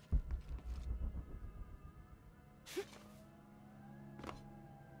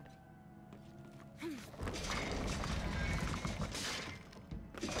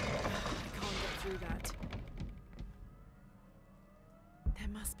 Through that. There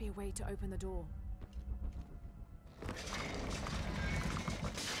must be a way to open the door.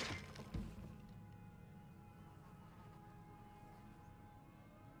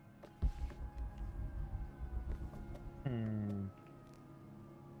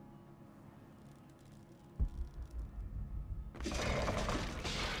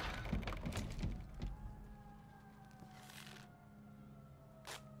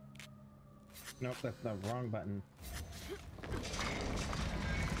 Nope, that's the wrong button.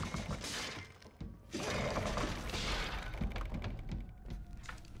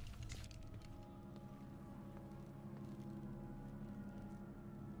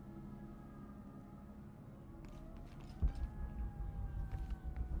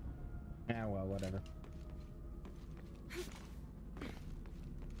 Ah, well, whatever.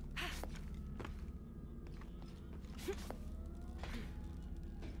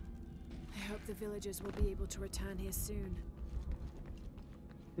 The villagers will be able to return here soon.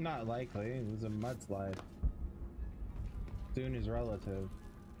 Not likely. It was a mudslide. Soon is relative.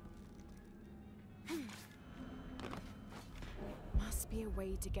 Must be a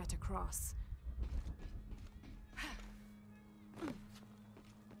way to get across.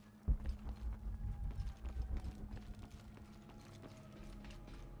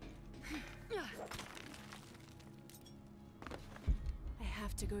 I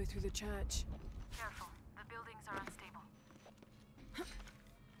have to go through the church. Careful, the buildings are unstable.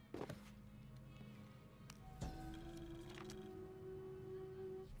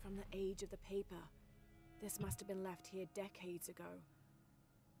 From the age of the paper, this must have been left here decades ago.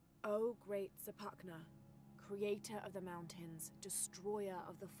 O great Zapakna, creator of the mountains, destroyer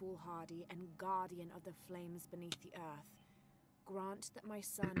of the foolhardy, and guardian of the flames beneath the earth, grant that my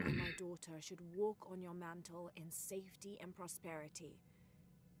son and my daughter should walk on your mantle in safety and prosperity.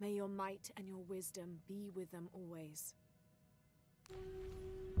 May your might and your wisdom be with them always.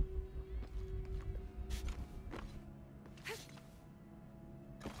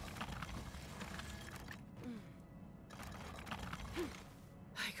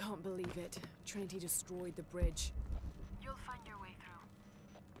 I can't believe it. Trinity destroyed the bridge. You'll find your way through.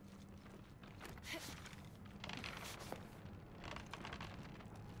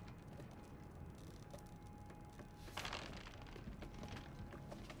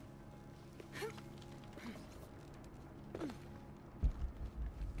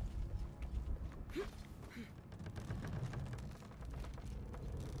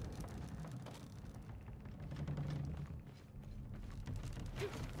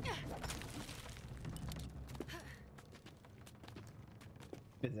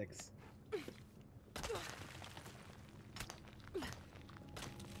 Physics.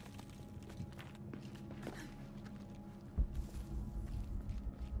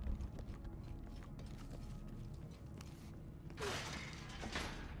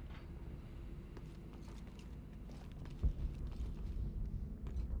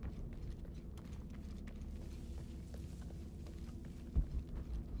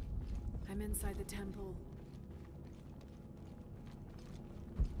 I'm inside the temple.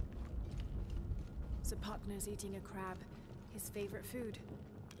 Zapakna's eating a crab, his favorite food.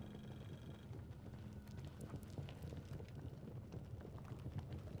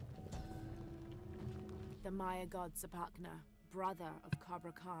 the Maya god Zapakna, brother of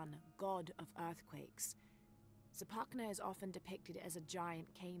Kabra Khan, god of earthquakes. Zapakna is often depicted as a giant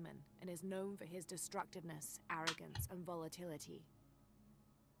caiman and is known for his destructiveness, arrogance, and volatility.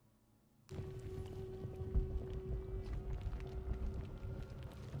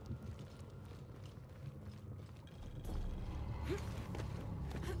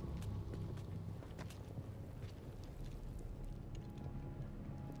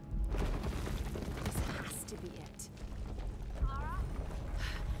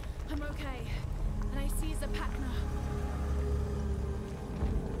 I'm okay, and I see Zapakna.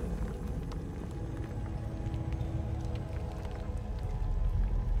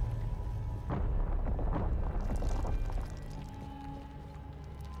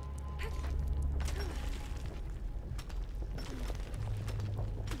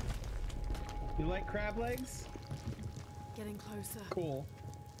 You like crab legs? Getting closer. Cool.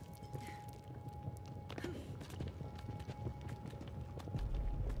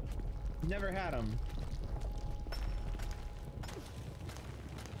 Never had them.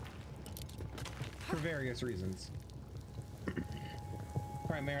 For various reasons.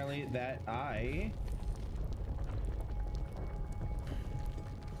 Primarily that I...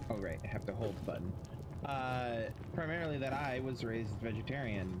 Oh, right. I have to hold the button. Primarily that I was raised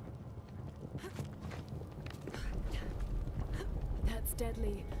vegetarian. That's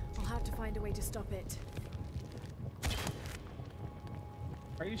deadly. I'll have to find a way to stop it.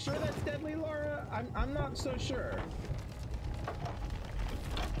 Are you sure that's deadly, Laura? I'm not so sure.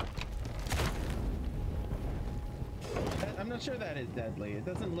 I'm not sure that is deadly. It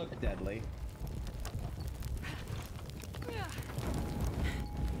doesn't look deadly.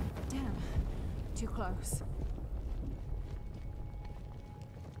 Damn. Too close.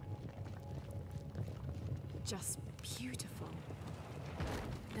 Just beautiful.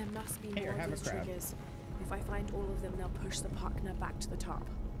 There must be more of these triggers. If I find all of them, they'll push the partner back to the top.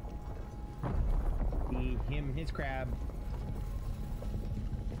 Eat him his crab.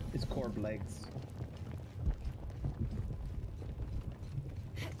 His corb legs.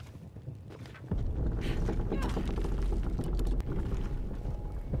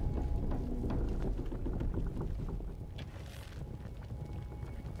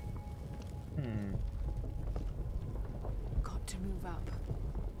 Got to move up.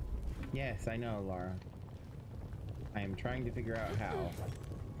 Yes, I know, Laura. I am trying to figure out how.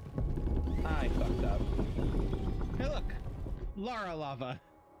 I fucked up. Hey, look! Lara lava!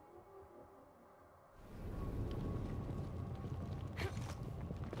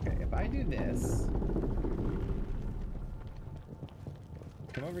 Okay, if I do this...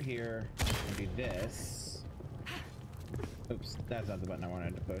 Come over here and do this... Oops, that's not the button I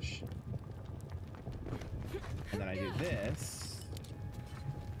wanted to push. And then I do this...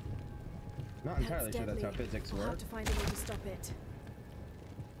 Not entirely sure that's how physics work. I'll have to find a way to stop it.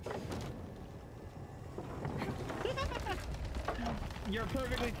 You're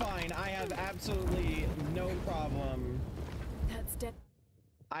perfectly fine. I have absolutely no problem. That's dead.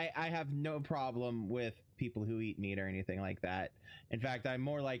 I have no problem with people who eat meat or anything like that. In fact, I'm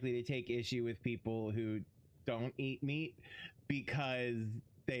more likely to take issue with people who don't eat meat because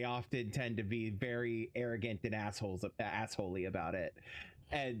they often tend to be very arrogant and assholey about it.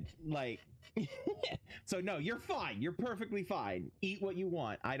 And like, so no, you're fine. You're perfectly fine. Eat what you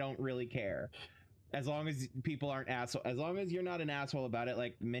want. I don't really care. As long as people aren't asshole, as long as you're not an asshole about it,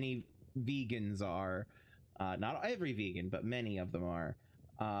 like many vegans are. Not every vegan, but many of them are.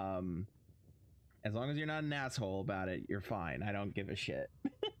 As long as you're not an asshole about it, you're fine. I don't give a shit.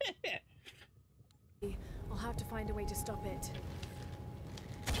 I'll have to find a way to stop it.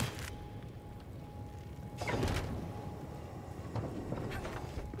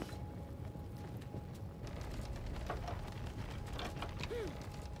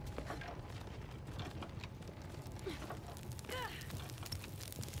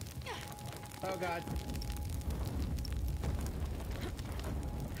 Oh God.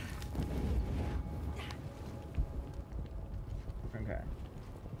 Okay.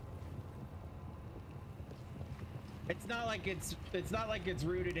 It's not like it's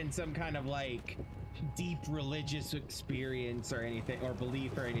rooted in some kind of like deep religious experience or anything or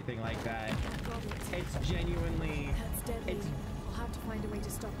belief or anything like that. It's genuinely That's deadly. I'll have to find a way to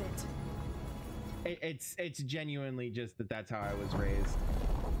stop it. It's genuinely just that's how I was raised.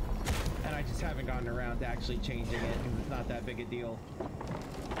 And I just haven't gotten around to actually changing it because it's not that big a deal.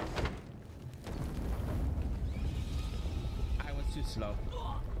 I was too slow.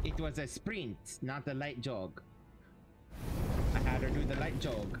 It was a sprint, not a light jog. I had her do the light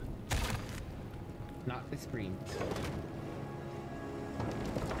jog, not the sprint.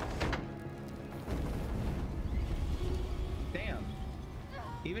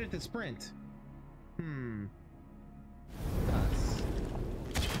 Even at the sprint. Thus.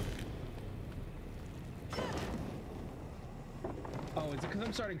 Oh, is it because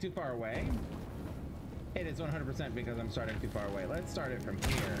I'm starting too far away? It is 100% because I'm starting too far away. Let's start it from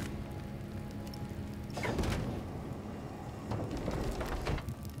here.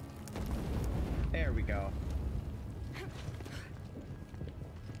 There we go.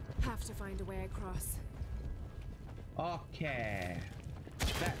 Have to find a way across. Okay.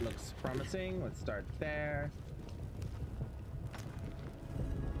 That looks promising. Let's start there.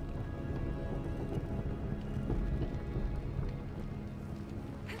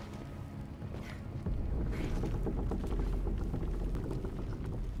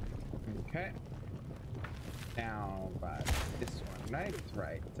 Okay. Now, but this one, right?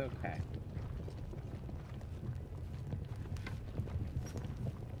 Right. It's okay.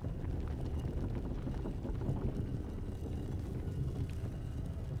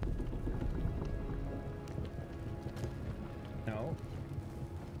 No.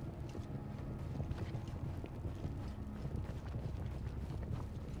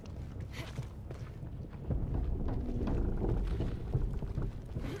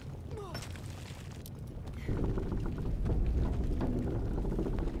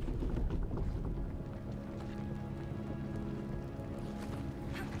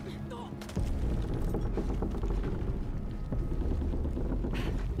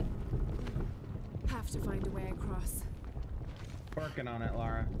 Have to find a way across. Working on it,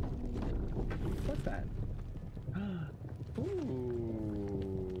 Lara. What's that?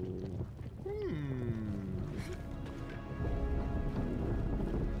 Ooh.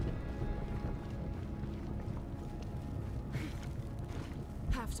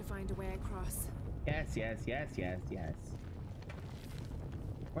 Have to find a way across. Yes, yes, yes, yes, yes.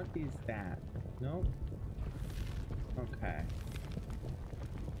 What is that? Nope. Okay.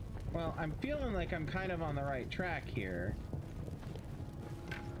 Well, I'm feeling like I'm kind of on the right track here.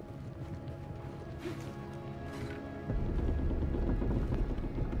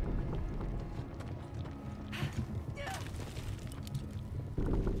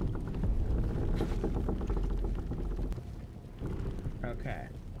 Okay.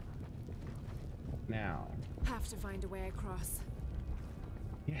 Now. Have to find a way across.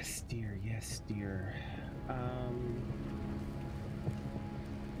 Yes, dear. Yes, dear.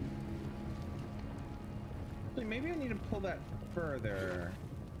 Maybe I need to pull that further.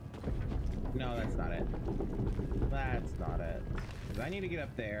 No, that's not it. That's not it. Because I need to get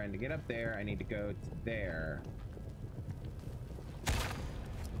up there, and to get up there, I need to go to there.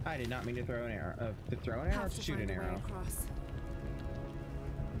 I did not mean to throw an arrow. To throw an arrow, to shoot an arrow.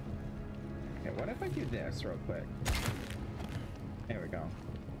 Okay, what if I do this real quick? There we go.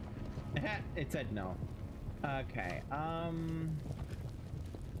 It said no. Okay,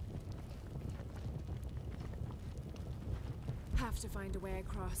 Have to find a way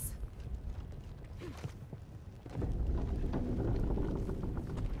across.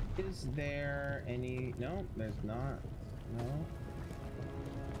 Is there any... No, there's not. No.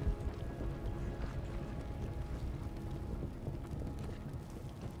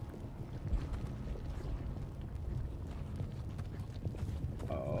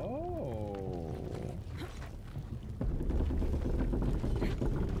 Oh.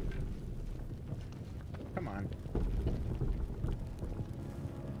 Come on.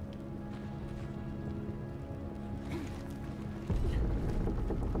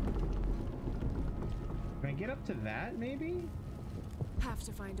 Can I get up to that, maybe? Have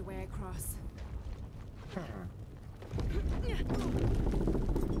to find a way across. Huh.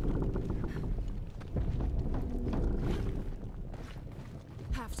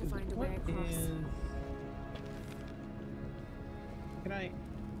 Have to find a way across. Can I...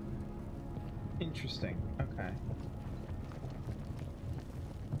 Interesting. Okay.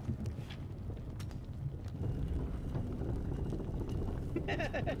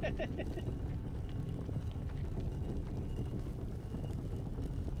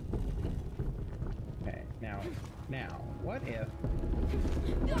 Okay, now, what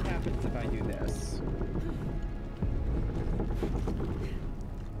happens if I do this?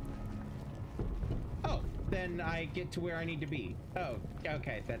 Oh, then I get to where I need to be. Oh,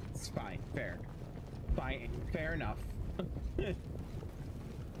 okay, that's fine, fair. Fine, fair enough.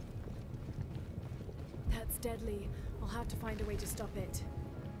 That's deadly. I'll have to find a way to stop it.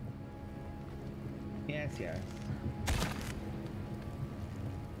 Yes, yes.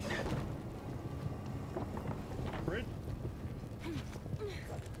 Brit?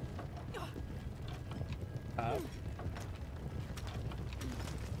 Up.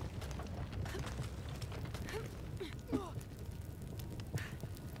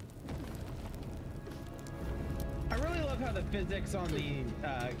 how the physics on the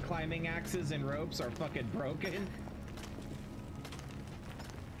climbing axes and ropes are fucking broken.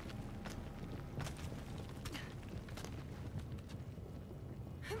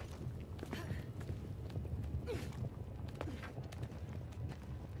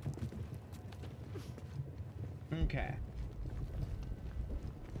 Okay.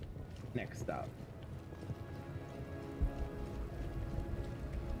 Next up.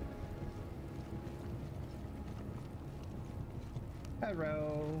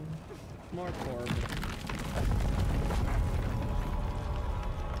 Hello. More corb.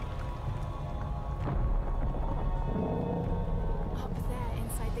 Up there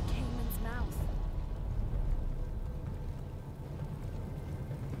inside the caiman's mouth.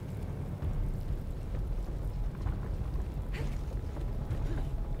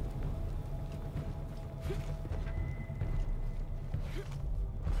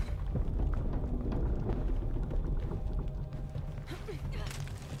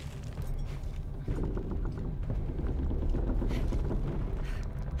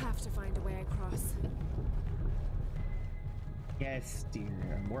 Yes, dear.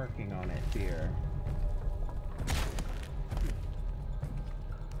 I'm working on it, dear.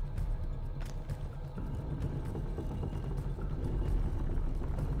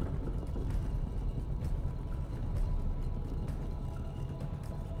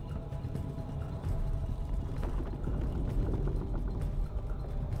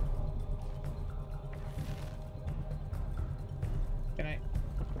 Can I?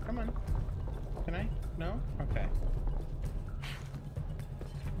 Come on. Can I? No? Okay.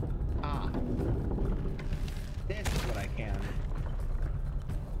 Ah. This is what I can.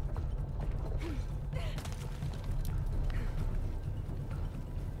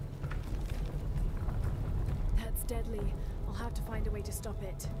 That's deadly. I'll have to find a way to stop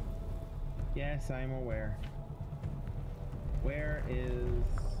it. Yes, I'm aware. Where is...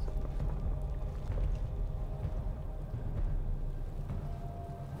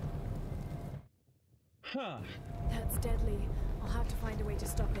 Huh. That's deadly. I'll have to find a way to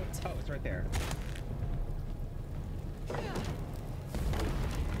stop it. Oh, it's right there.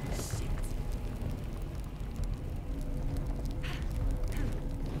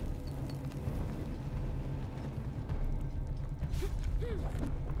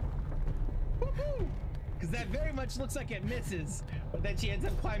 Because that very much looks like it misses, but then she ends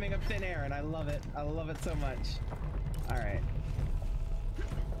up climbing up thin air, and I love it. I love it so much. All right.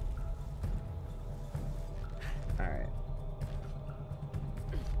 All right.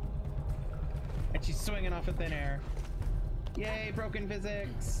 And she's swinging off of thin air. Yay, broken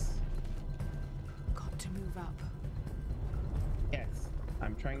physics. Got to move up. Yes,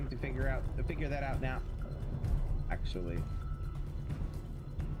 I'm trying to figure that out now. Actually.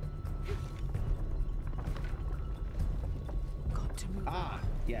 Got to move up.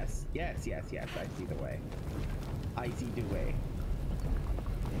 Yes, yes, yes, yes. I see the way. I see the way.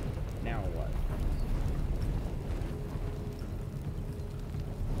 Now what?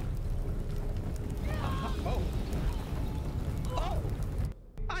 Oh! Oh!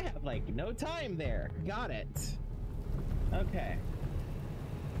 I have like no time there. Got it. Okay.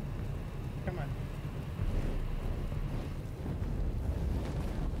 Come on.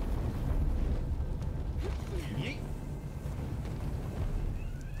 Yeet.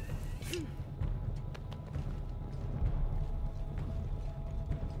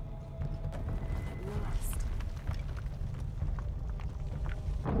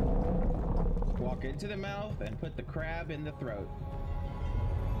 Walk into the mouth and put the crab in the throat.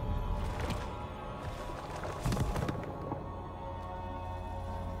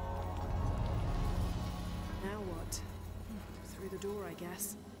 Now what? Through the door, I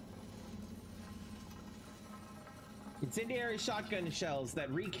guess. Incendiary shotgun shells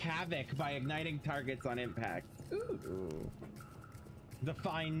that wreak havoc by igniting targets on impact. Ooh.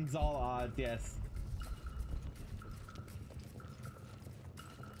 Defines all odds, yes.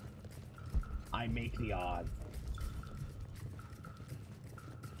 I make the odds.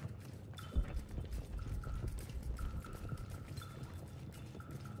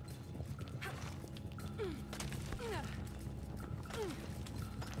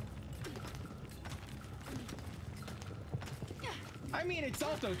 I mean, it's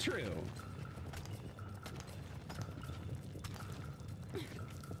also true.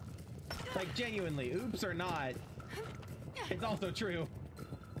 Like, genuinely, oops or not, it's also true.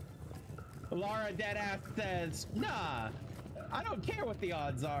 Laura Deadass says, nah, I don't care what the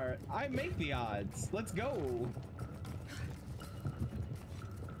odds are. I make the odds. Let's go.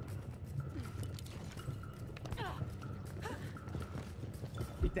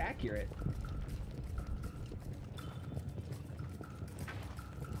 It's accurate.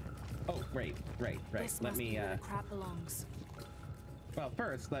 Right. This Let must me, be where the crab belongs. well,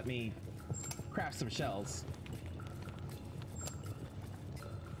 first, let me craft some shells.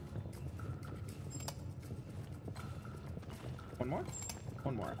 One more?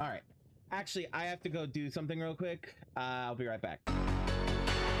 One more. All right. Actually, I have to go do something real quick. I'll be right back.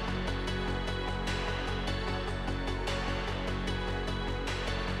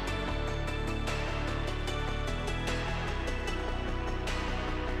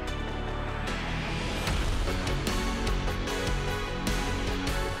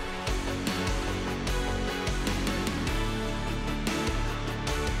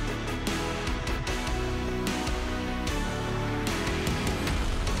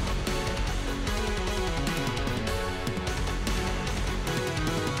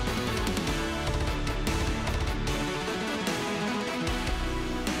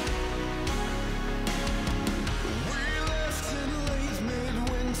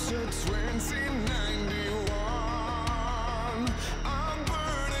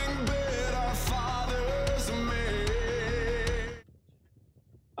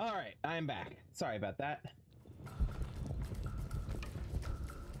 I'm back. Sorry about that.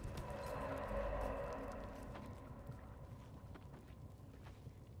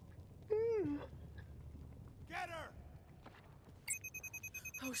 Get her!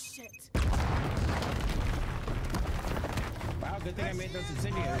 Oh shit. Wow, good thing I made those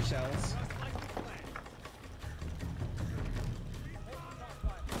incendiary shells.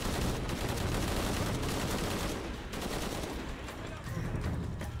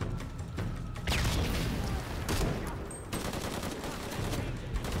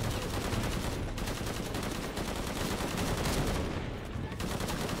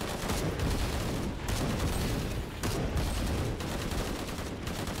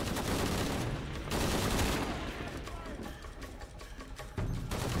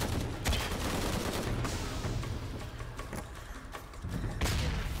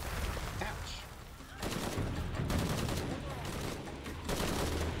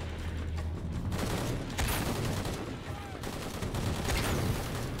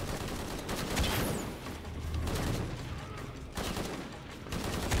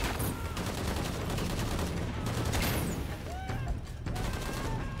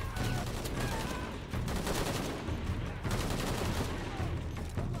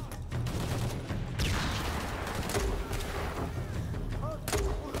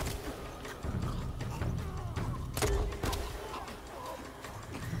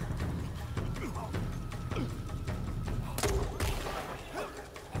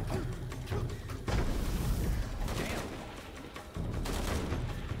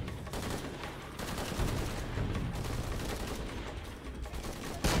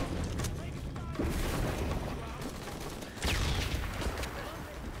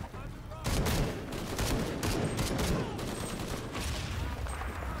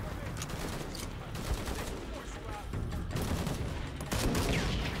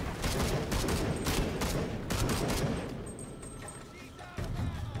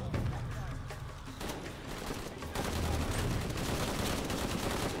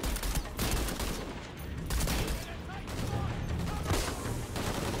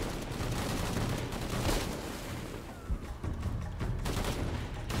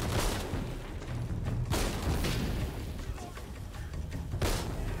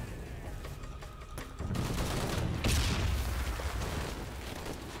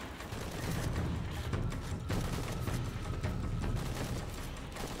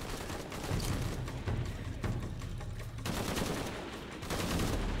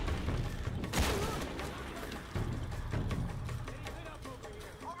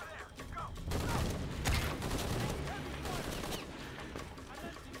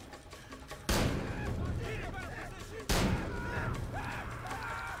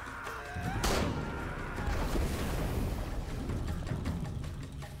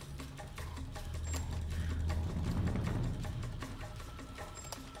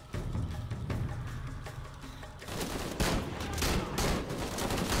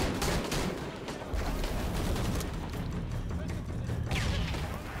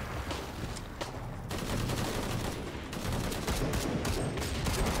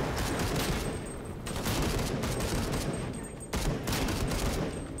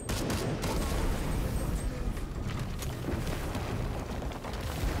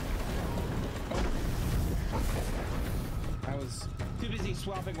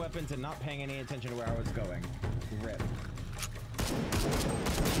 Swapping weapons and not paying any attention to where I was going. Rip.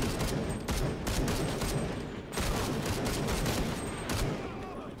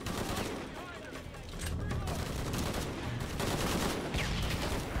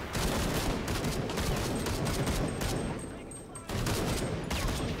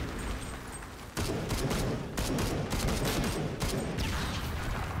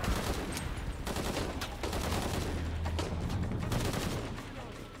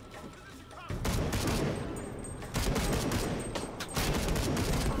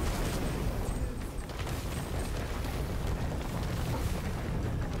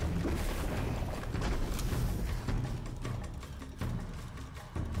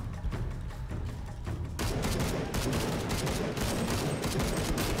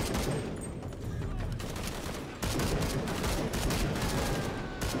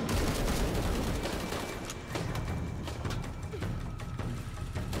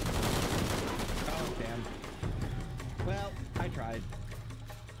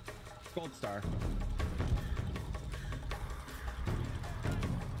 Gold star.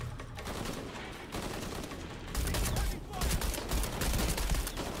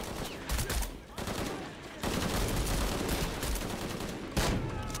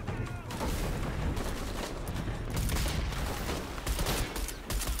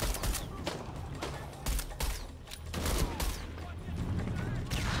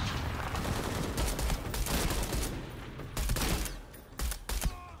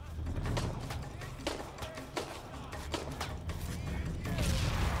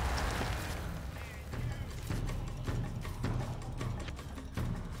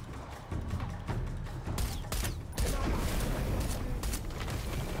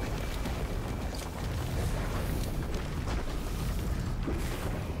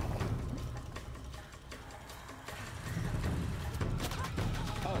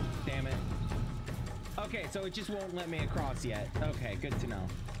 Okay, so it just won't let me across yet. Okay, good to know.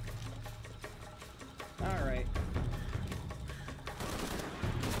 All right.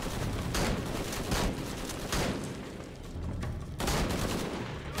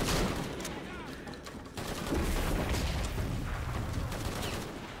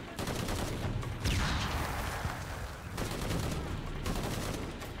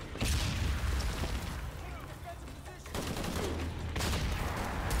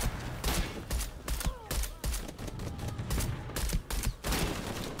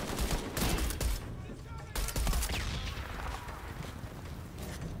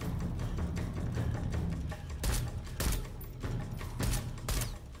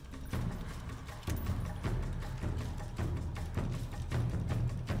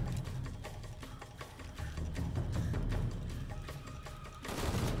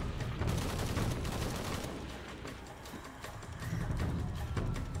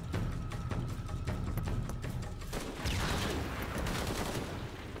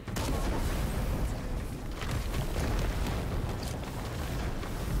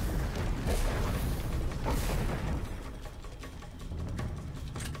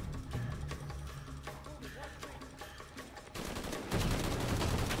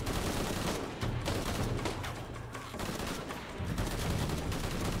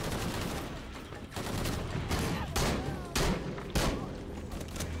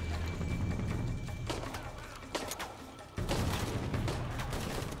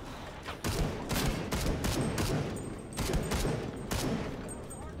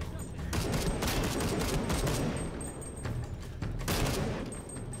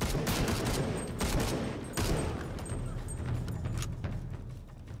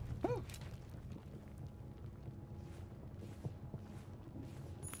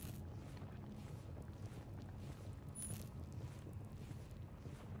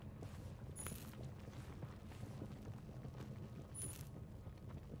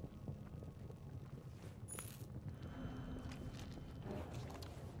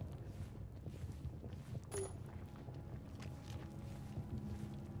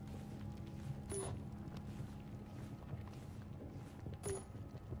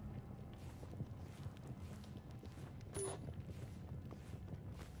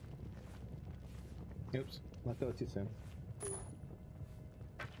 Oops, let go too soon.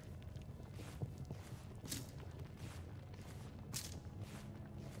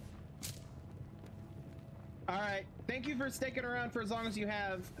 All right, thank you for sticking around for as long as you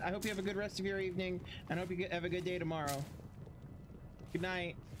have. I hope you have a good rest of your evening, and I hope you have a good day tomorrow. Good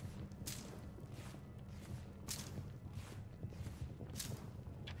night.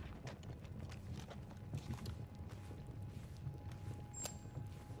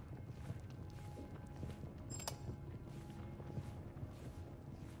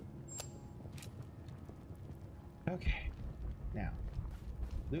 Okay, now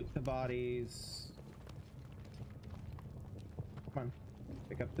loot the bodies. Come on,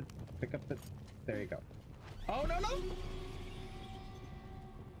 pick up the. There you go. Oh no no!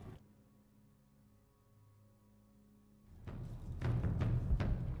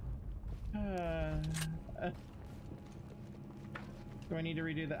 Do I need to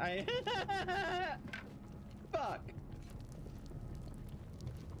redo that? Fuck.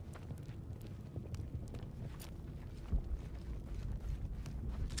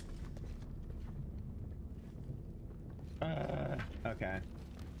 Okay.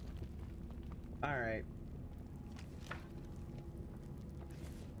 All right.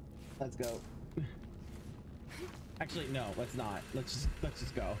 Let's go. Actually, no, let's not. Let's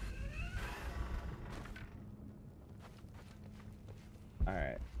just go. All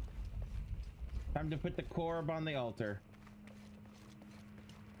right. Time to put the corb on the altar.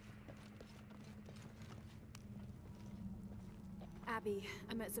 Abby,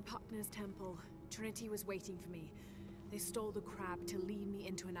 I'm at Zapakna's temple. Trinity was waiting for me. They stole the crab to lead me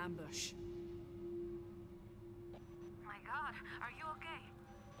into an ambush. My god, are you okay?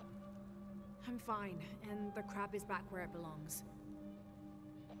 I'm fine, and the crab is back where it belongs.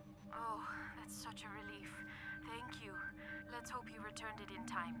 Oh, that's such a relief. Thank you. Let's hope you returned it in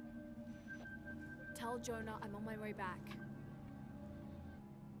time. Tell Jonah I'm on my way back.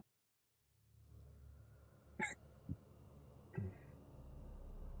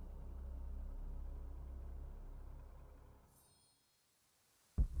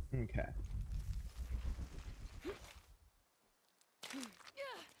 Okay.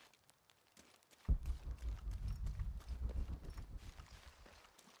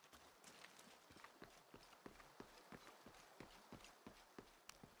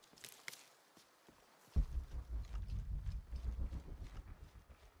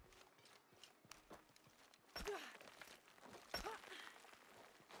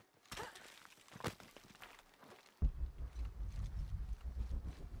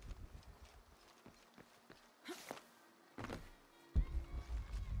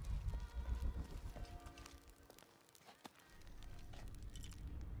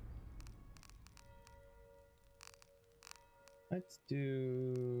 Let's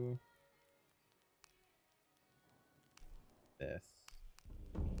do this.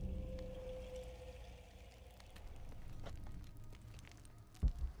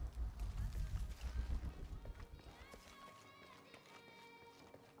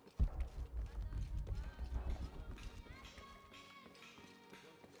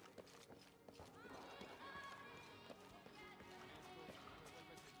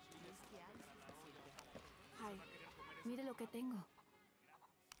 Hi, mire lo que tengo.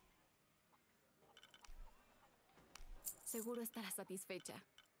 Seguro estará satisfecha.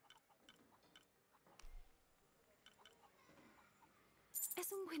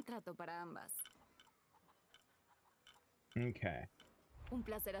 Es un buen trato para ambas. Okay. Un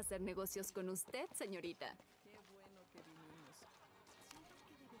placer hacer negocios con usted, señorita.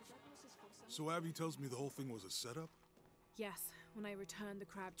 So Abby tells me the whole thing was a setup? Yes, when I returned the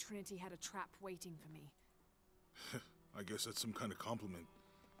crab, Trinity had a trap waiting for me. I guess that's some kind of compliment.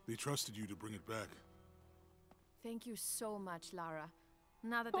 They trusted you to bring it back. Thank you so much, Lara.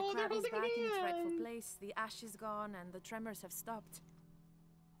 Now that the crab is back in its rightful place, the ash is gone and the tremors have stopped.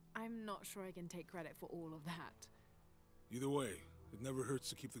 I'm not sure I can take credit for all of that. Either way, it never hurts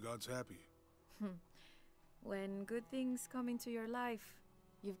to keep the gods happy. When good things come into your life,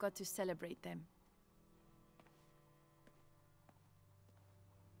 you've got to celebrate them.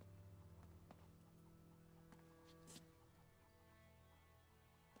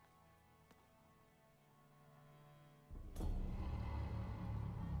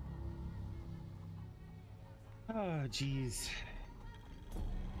 Oh, jeez.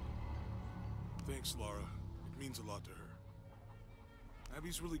 Thanks, Lara. It means a lot to her.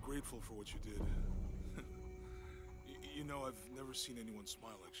 Abby's really grateful for what you did. You know, I've never seen anyone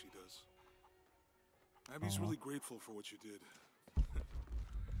smile like she does. Abby's really grateful for what you did.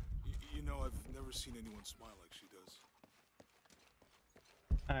 You know, I've never seen anyone smile like she does.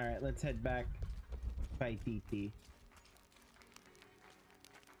 All right, let's head back by TT.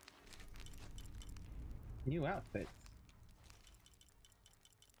 New outfits.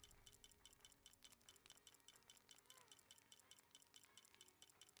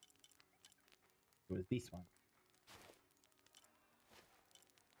 It was this one.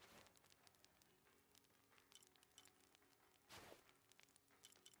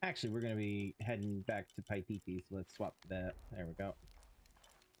 Actually, we're gonna be heading back to Paititi, so let's swap that. There we go.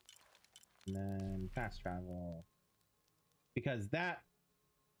 And then fast travel. Because that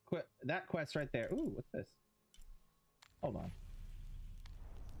quest right there. Ooh, what's this? Hold on.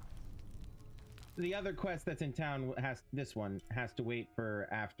 The other quest that's in town this one has to wait for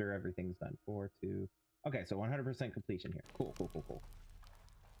after everything's done. 4, 2. Okay, so 100% completion here. Cool, cool, cool, cool.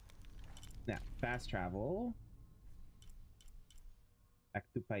 Now, fast travel. Back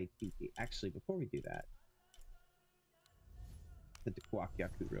to Paititi. Actually, before we do that, the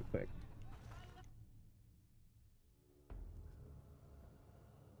Dequakyaku real quick.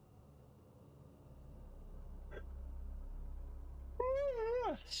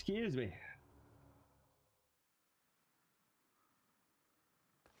 Excuse me.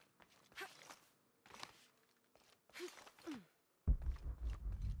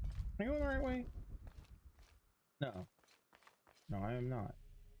 Are you going the right way? No. No, I am not.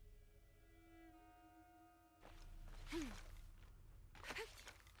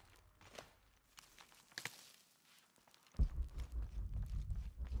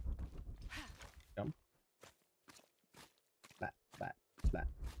 Jump. Back, back.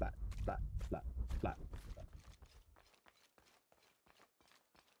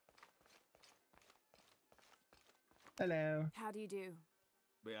 Hello. How do you do?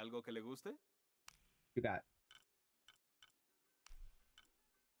 ¿Ve algo que le guste? You got.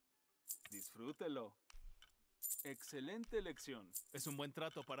 Disfrútelo. Excelente elección. Es un buen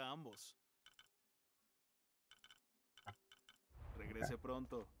trato para ambos. Regrese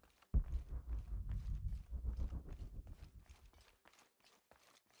pronto.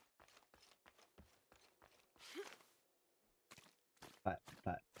 But.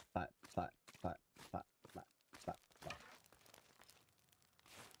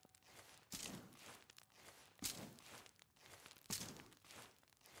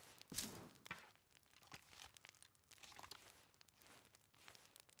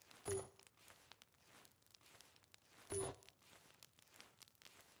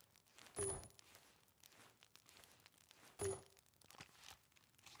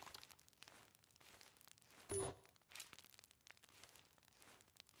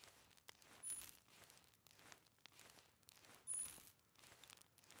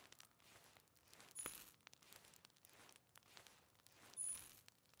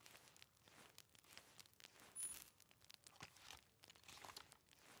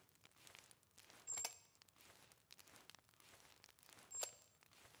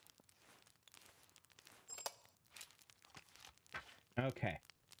 Okay,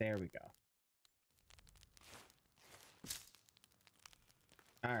 there we go.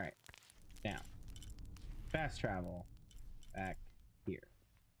 All right, now fast travel back here.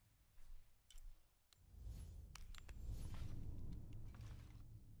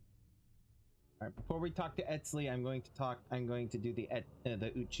 All right, before we talk to Etzli, I'm going to do the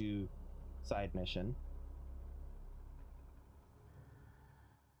Uchu side mission.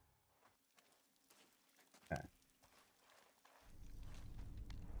 Okay.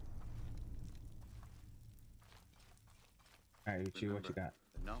 All right, Uchu, what you got?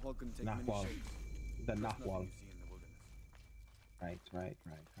 The Nahwal can take Nahwal. many shapes. The There's nothing Nahwal. you see in the wilderness. Right.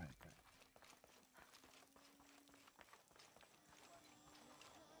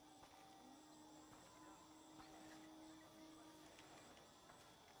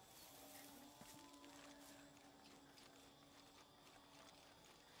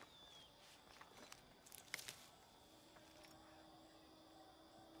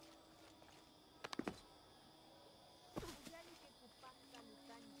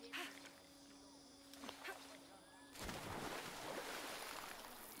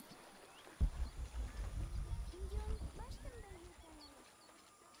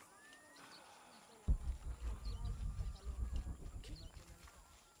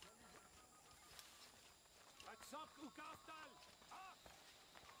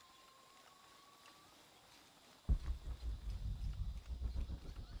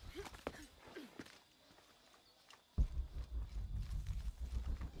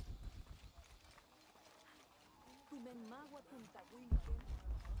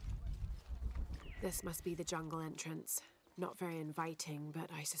 This must be the jungle entrance. Not very inviting, but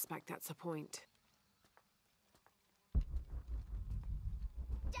I suspect that's the point.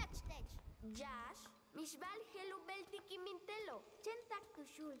 Josh, Mishbal Helu Beltiki Mintelo, Chentak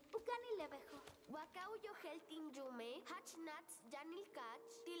Tushul, Ukani Lebejo, Wakauyo Heltin Jume, Hachnats, Janil Kach,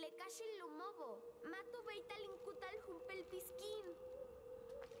 Tilekashil Lumobo, Matu Beital Inkutal Humpel Piskin.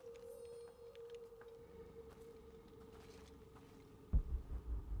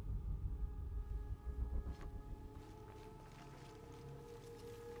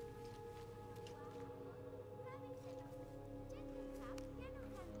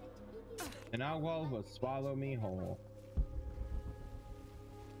 The Nahwal will swallow me whole.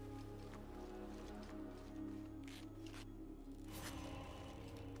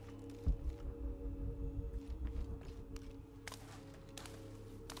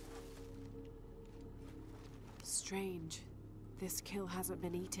 Strange. This kill hasn't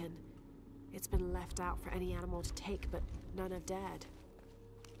been eaten. It's been left out for any animal to take, but none have dared.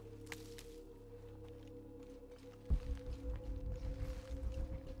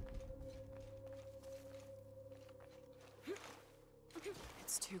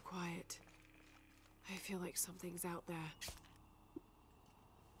 It's too quiet. I feel like something's out there.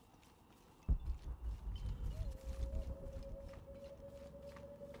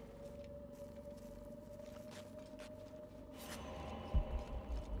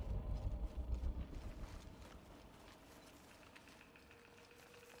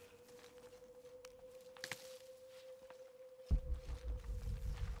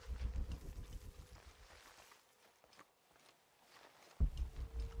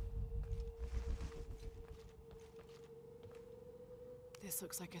 This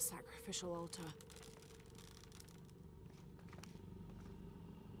looks like a sacrificial altar.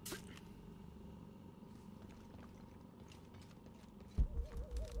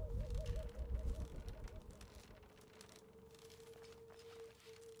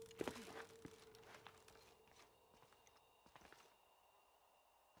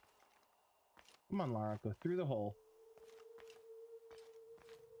 Come on, Lara, go through the hole.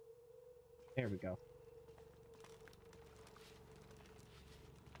 There we go.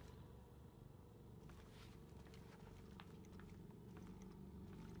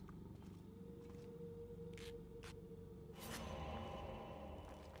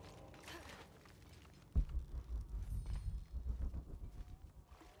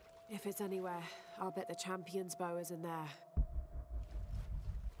 If it's anywhere, I'll bet the champion's bow is in there.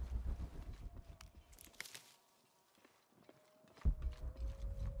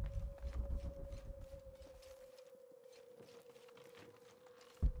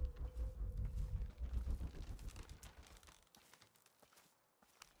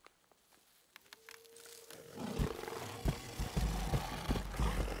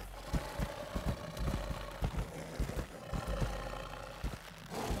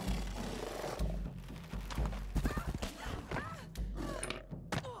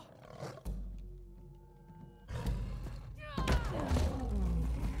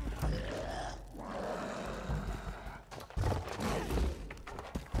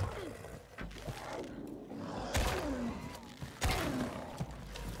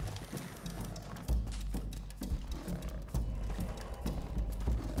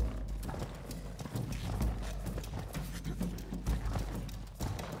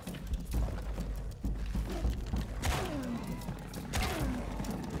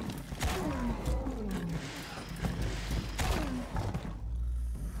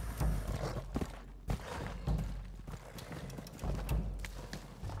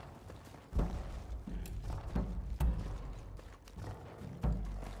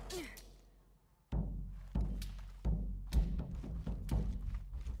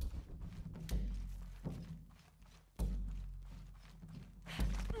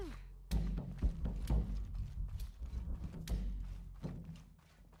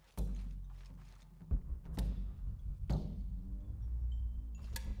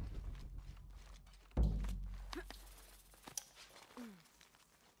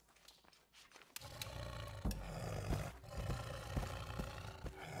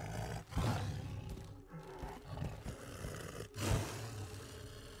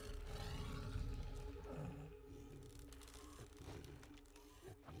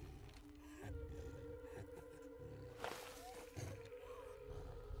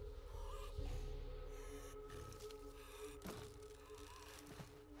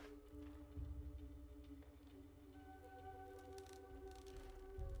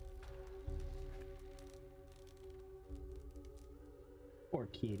 Poor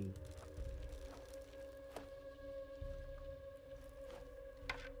kitty.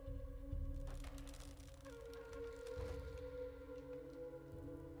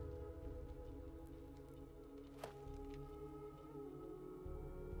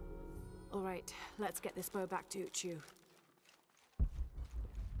 All right, let's get this bow back to Uchu.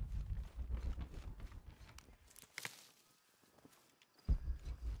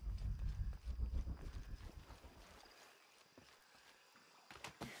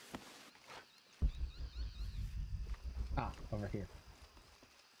 Ah, over here.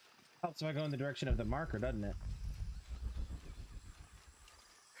 Helps if I go in the direction of the marker, doesn't it?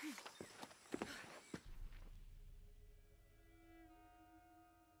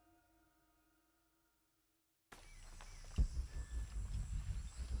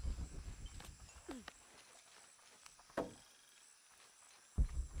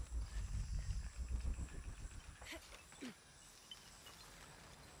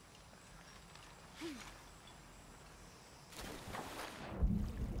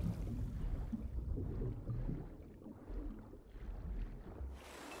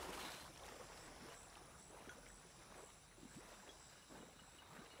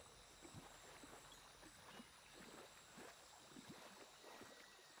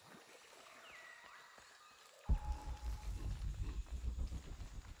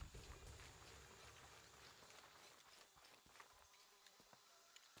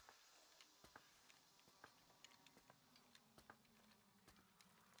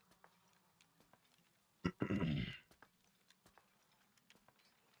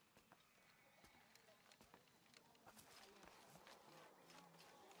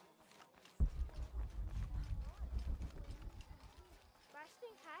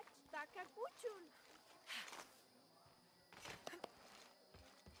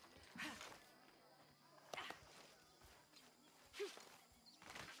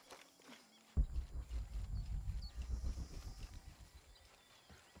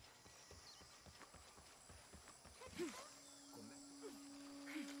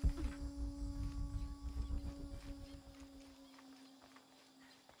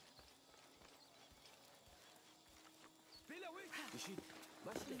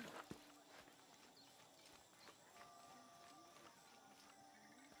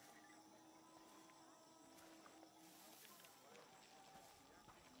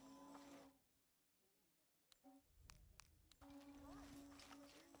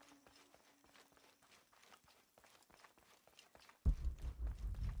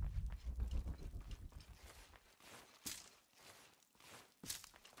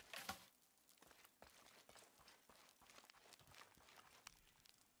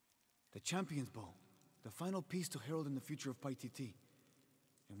 Champion's Bow. The final piece to herald in the future of Paititi.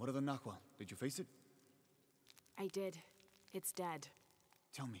 And what of the Nahual? Did you face it? I did. It's dead.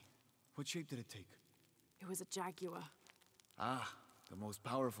 Tell me, what shape did it take? It was a jaguar. Ah, the most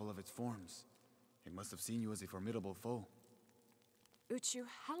powerful of its forms. It must have seen you as a formidable foe. Uchu,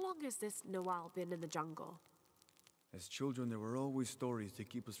 how long has this Noal been in the jungle? As children, there were always stories to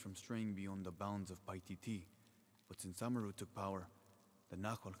keep us from straying beyond the bounds of Paititi. But since Amaru took power, the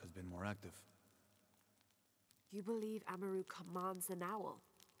Nahual has been more active. You believe Amaru commands the Noal?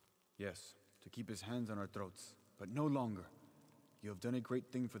 Yes, to keep his hands on our throats, but no longer. You have done a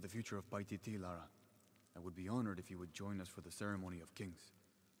great thing for the future of Paititi, Lara. I would be honored if you would join us for the ceremony of kings.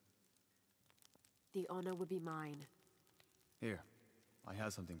 The honor would be mine. Here, I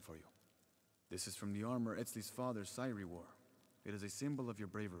have something for you. This is from the armor Etzli's father, Sairi, wore. It is a symbol of your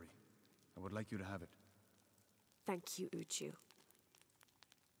bravery. I would like you to have it. Thank you, Uchu.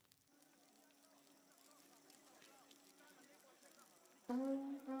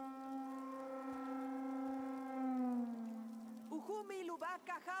 Uhumi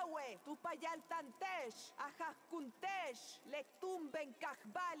lubaka hawe, tupayal tantesh, ajaskuntesh, lektumben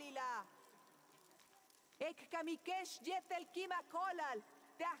kahbalila. Ek kamikesh yetel kima kolal,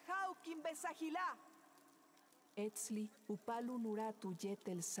 te ajau kimbesahila. Etzli, upalu nuratu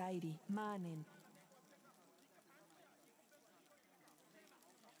yetel sairi, manen.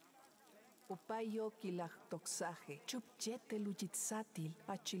 Upayo kilachtoxaje, chup yetel ujitsatil,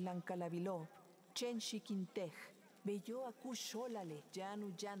 achilankalavilop, chenshikintej. Bello akusholale,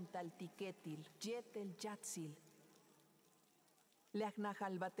 janu jantal tiketil, yetel yatsil.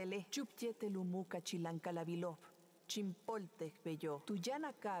 Leagnajalbatele, chup yetel umuka chilankalavilop, chimpoltej bello.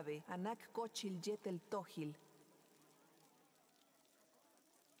 Tuyana cabe, anak kochil yetel tohil.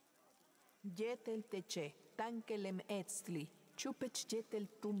 Yetel teche, tankelem etzli, chupech yetel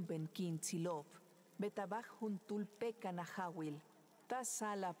tumben kintzilop. Betabaj juntul pekan ajawil, tas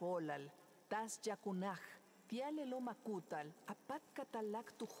ala bolal, tas yakunaj. Tiale lo makutal, apat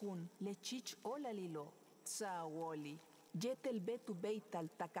katalak tujun, lechich olalilo, tsawoli, yetel betu beital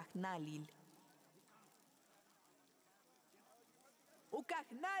takahnalil.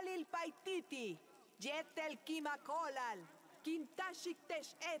 Ukahnalil paititi, yetel kimakolal, kintashik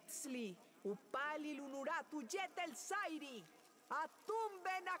tesh etzli, upalil unuratu yetel sairi,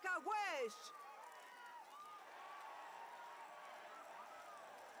 atumben akawesh.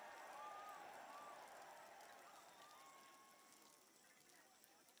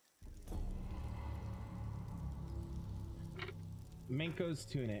 Menko's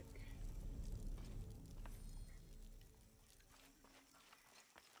tunic.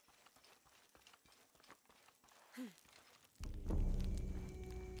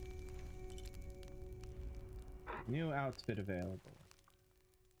 New outfit available.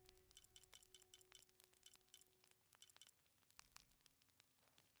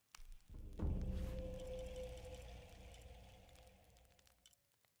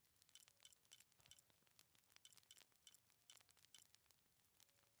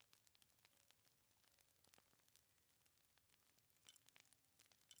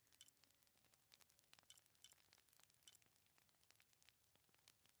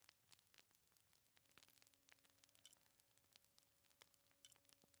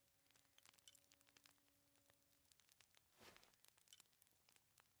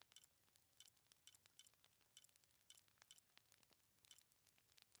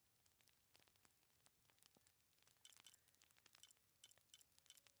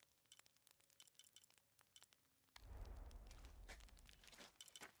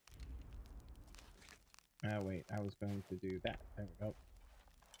 Oh wait, I was going to do that. There we go.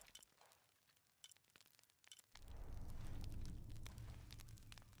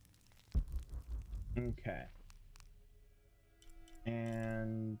 Okay.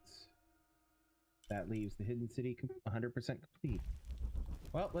 And that leaves the hidden city 100% complete.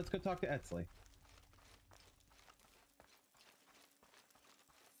 Well, let's go talk to Etzli.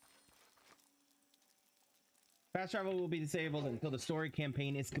 Fast travel will be disabled until the story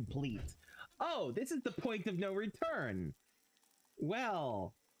campaign is complete. Oh, this is the point of no return.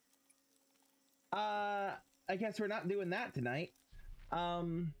 Well, I guess we're not doing that tonight.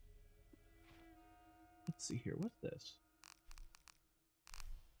 Let's see here. What's this?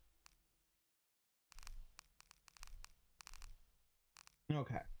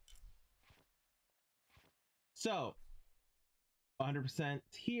 Okay. So, 100%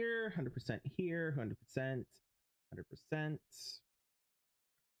 here, 100% here, 100%, 100%.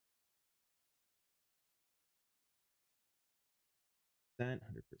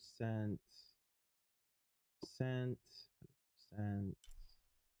 100%, 100%.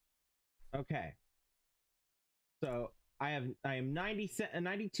 Okay. So I am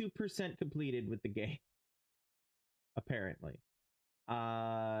 92% completed with the game. Apparently.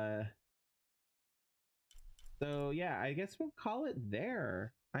 So yeah, I guess we'll call it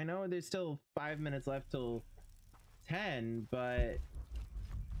there. I know there's still 5 minutes left till 10, but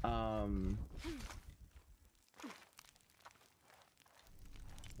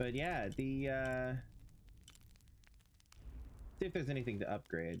yeah, the see if there's anything to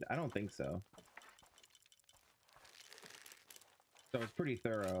upgrade. I don't think so. So it's pretty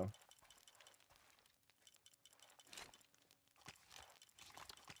thorough.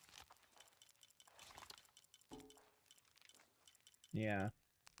 Yeah,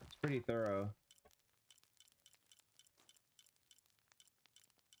 it's pretty thorough.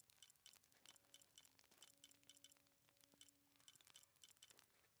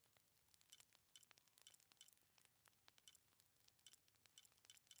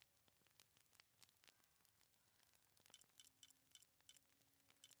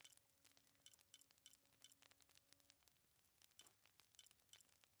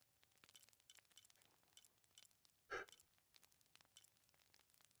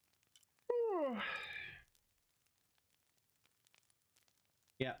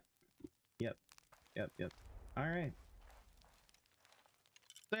 Yep. All right.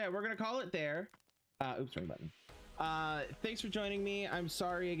 So yeah, we're gonna call it there. Oops, wrong button. Thanks for joining me. I'm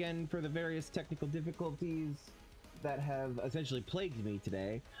sorry again for the various technical difficulties that have essentially plagued me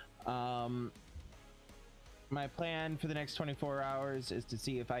today. My plan for the next 24 hours is to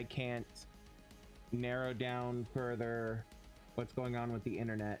see if I can't narrow down further what's going on with the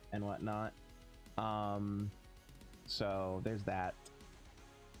internet and whatnot. So there's that.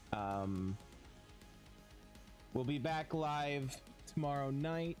 We'll be back live tomorrow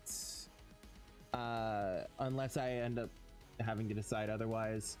night, unless I end up having to decide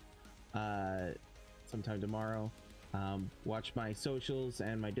otherwise, sometime tomorrow. Watch my socials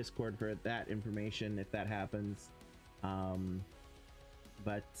and my Discord for that information if that happens.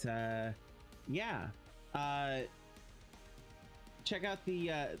 Yeah, check out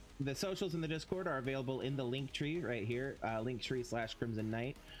the socials and the Discord are available in the link tree right here, linktree/Crimson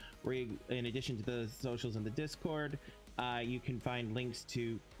Knight, where you, in addition to the socials and the Discord, you can find links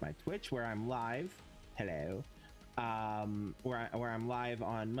to my Twitch, where I'm live. Hello. Where I'm live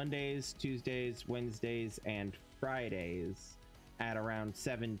on Mondays, Tuesdays, Wednesdays, and Fridays at around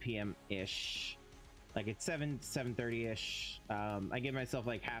 7 p.m. ish. Like it's 7:30 ish. I give myself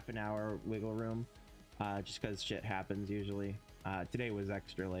like half an hour wiggle room, just because shit happens usually. Today was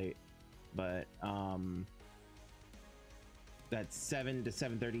extra late, but that's 7 to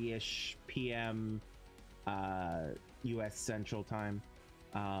 7:30 ish p.m. U.S. Central Time.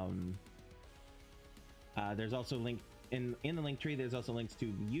 There's also link in the link tree. There's also links to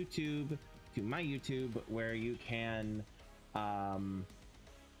YouTube, to my YouTube, where you can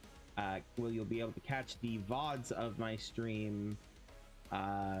you'll be able to catch the VODs of my stream,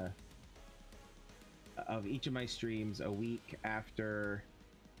 of each of my streams a week after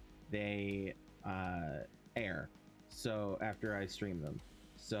they air. So after I stream them.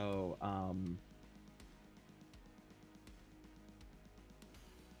 So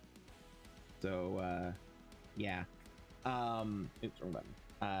yeah. Oops, wrong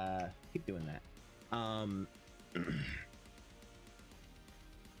button. Keep doing that.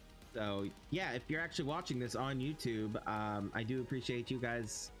 So yeah, if you're actually watching this on YouTube, I do appreciate you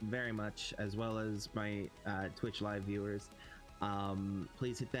guys very much, as well as my Twitch live viewers.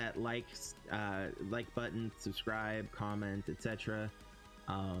 Please hit that like button, subscribe, comment, etc.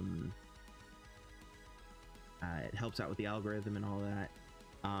 It helps out with the algorithm and all that.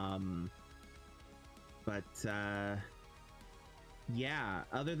 Yeah,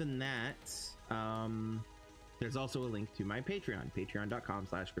 other than that, there's also a link to my Patreon,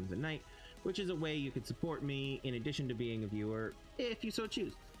 patreon.com/Crimson Knight, which is a way you can support me in addition to being a viewer, if you so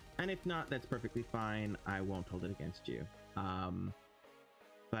choose. And if not, that's perfectly fine. I won't hold it against you.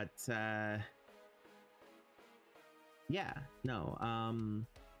 Yeah, no,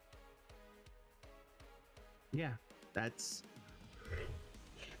 yeah, that's...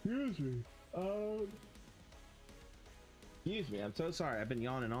 Excuse me. Excuse me, I'm so sorry. I've been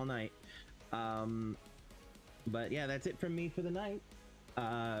yawning all night. But yeah, that's it from me for the night.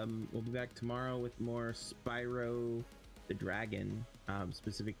 We'll be back tomorrow with more Spyro the Dragon.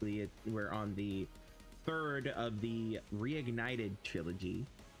 Specifically, we're on the 3rd of the Reignited trilogy,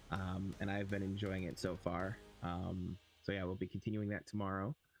 and I've been enjoying it so far. So yeah, we'll be continuing that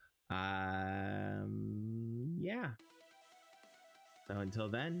tomorrow. Yeah. So until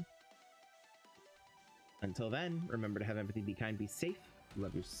then, remember to have empathy, be kind, be safe,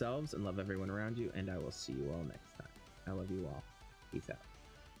 Love yourselves and love everyone around you, and I will see you all next time. I love you all. Peace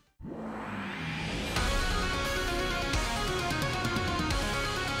out.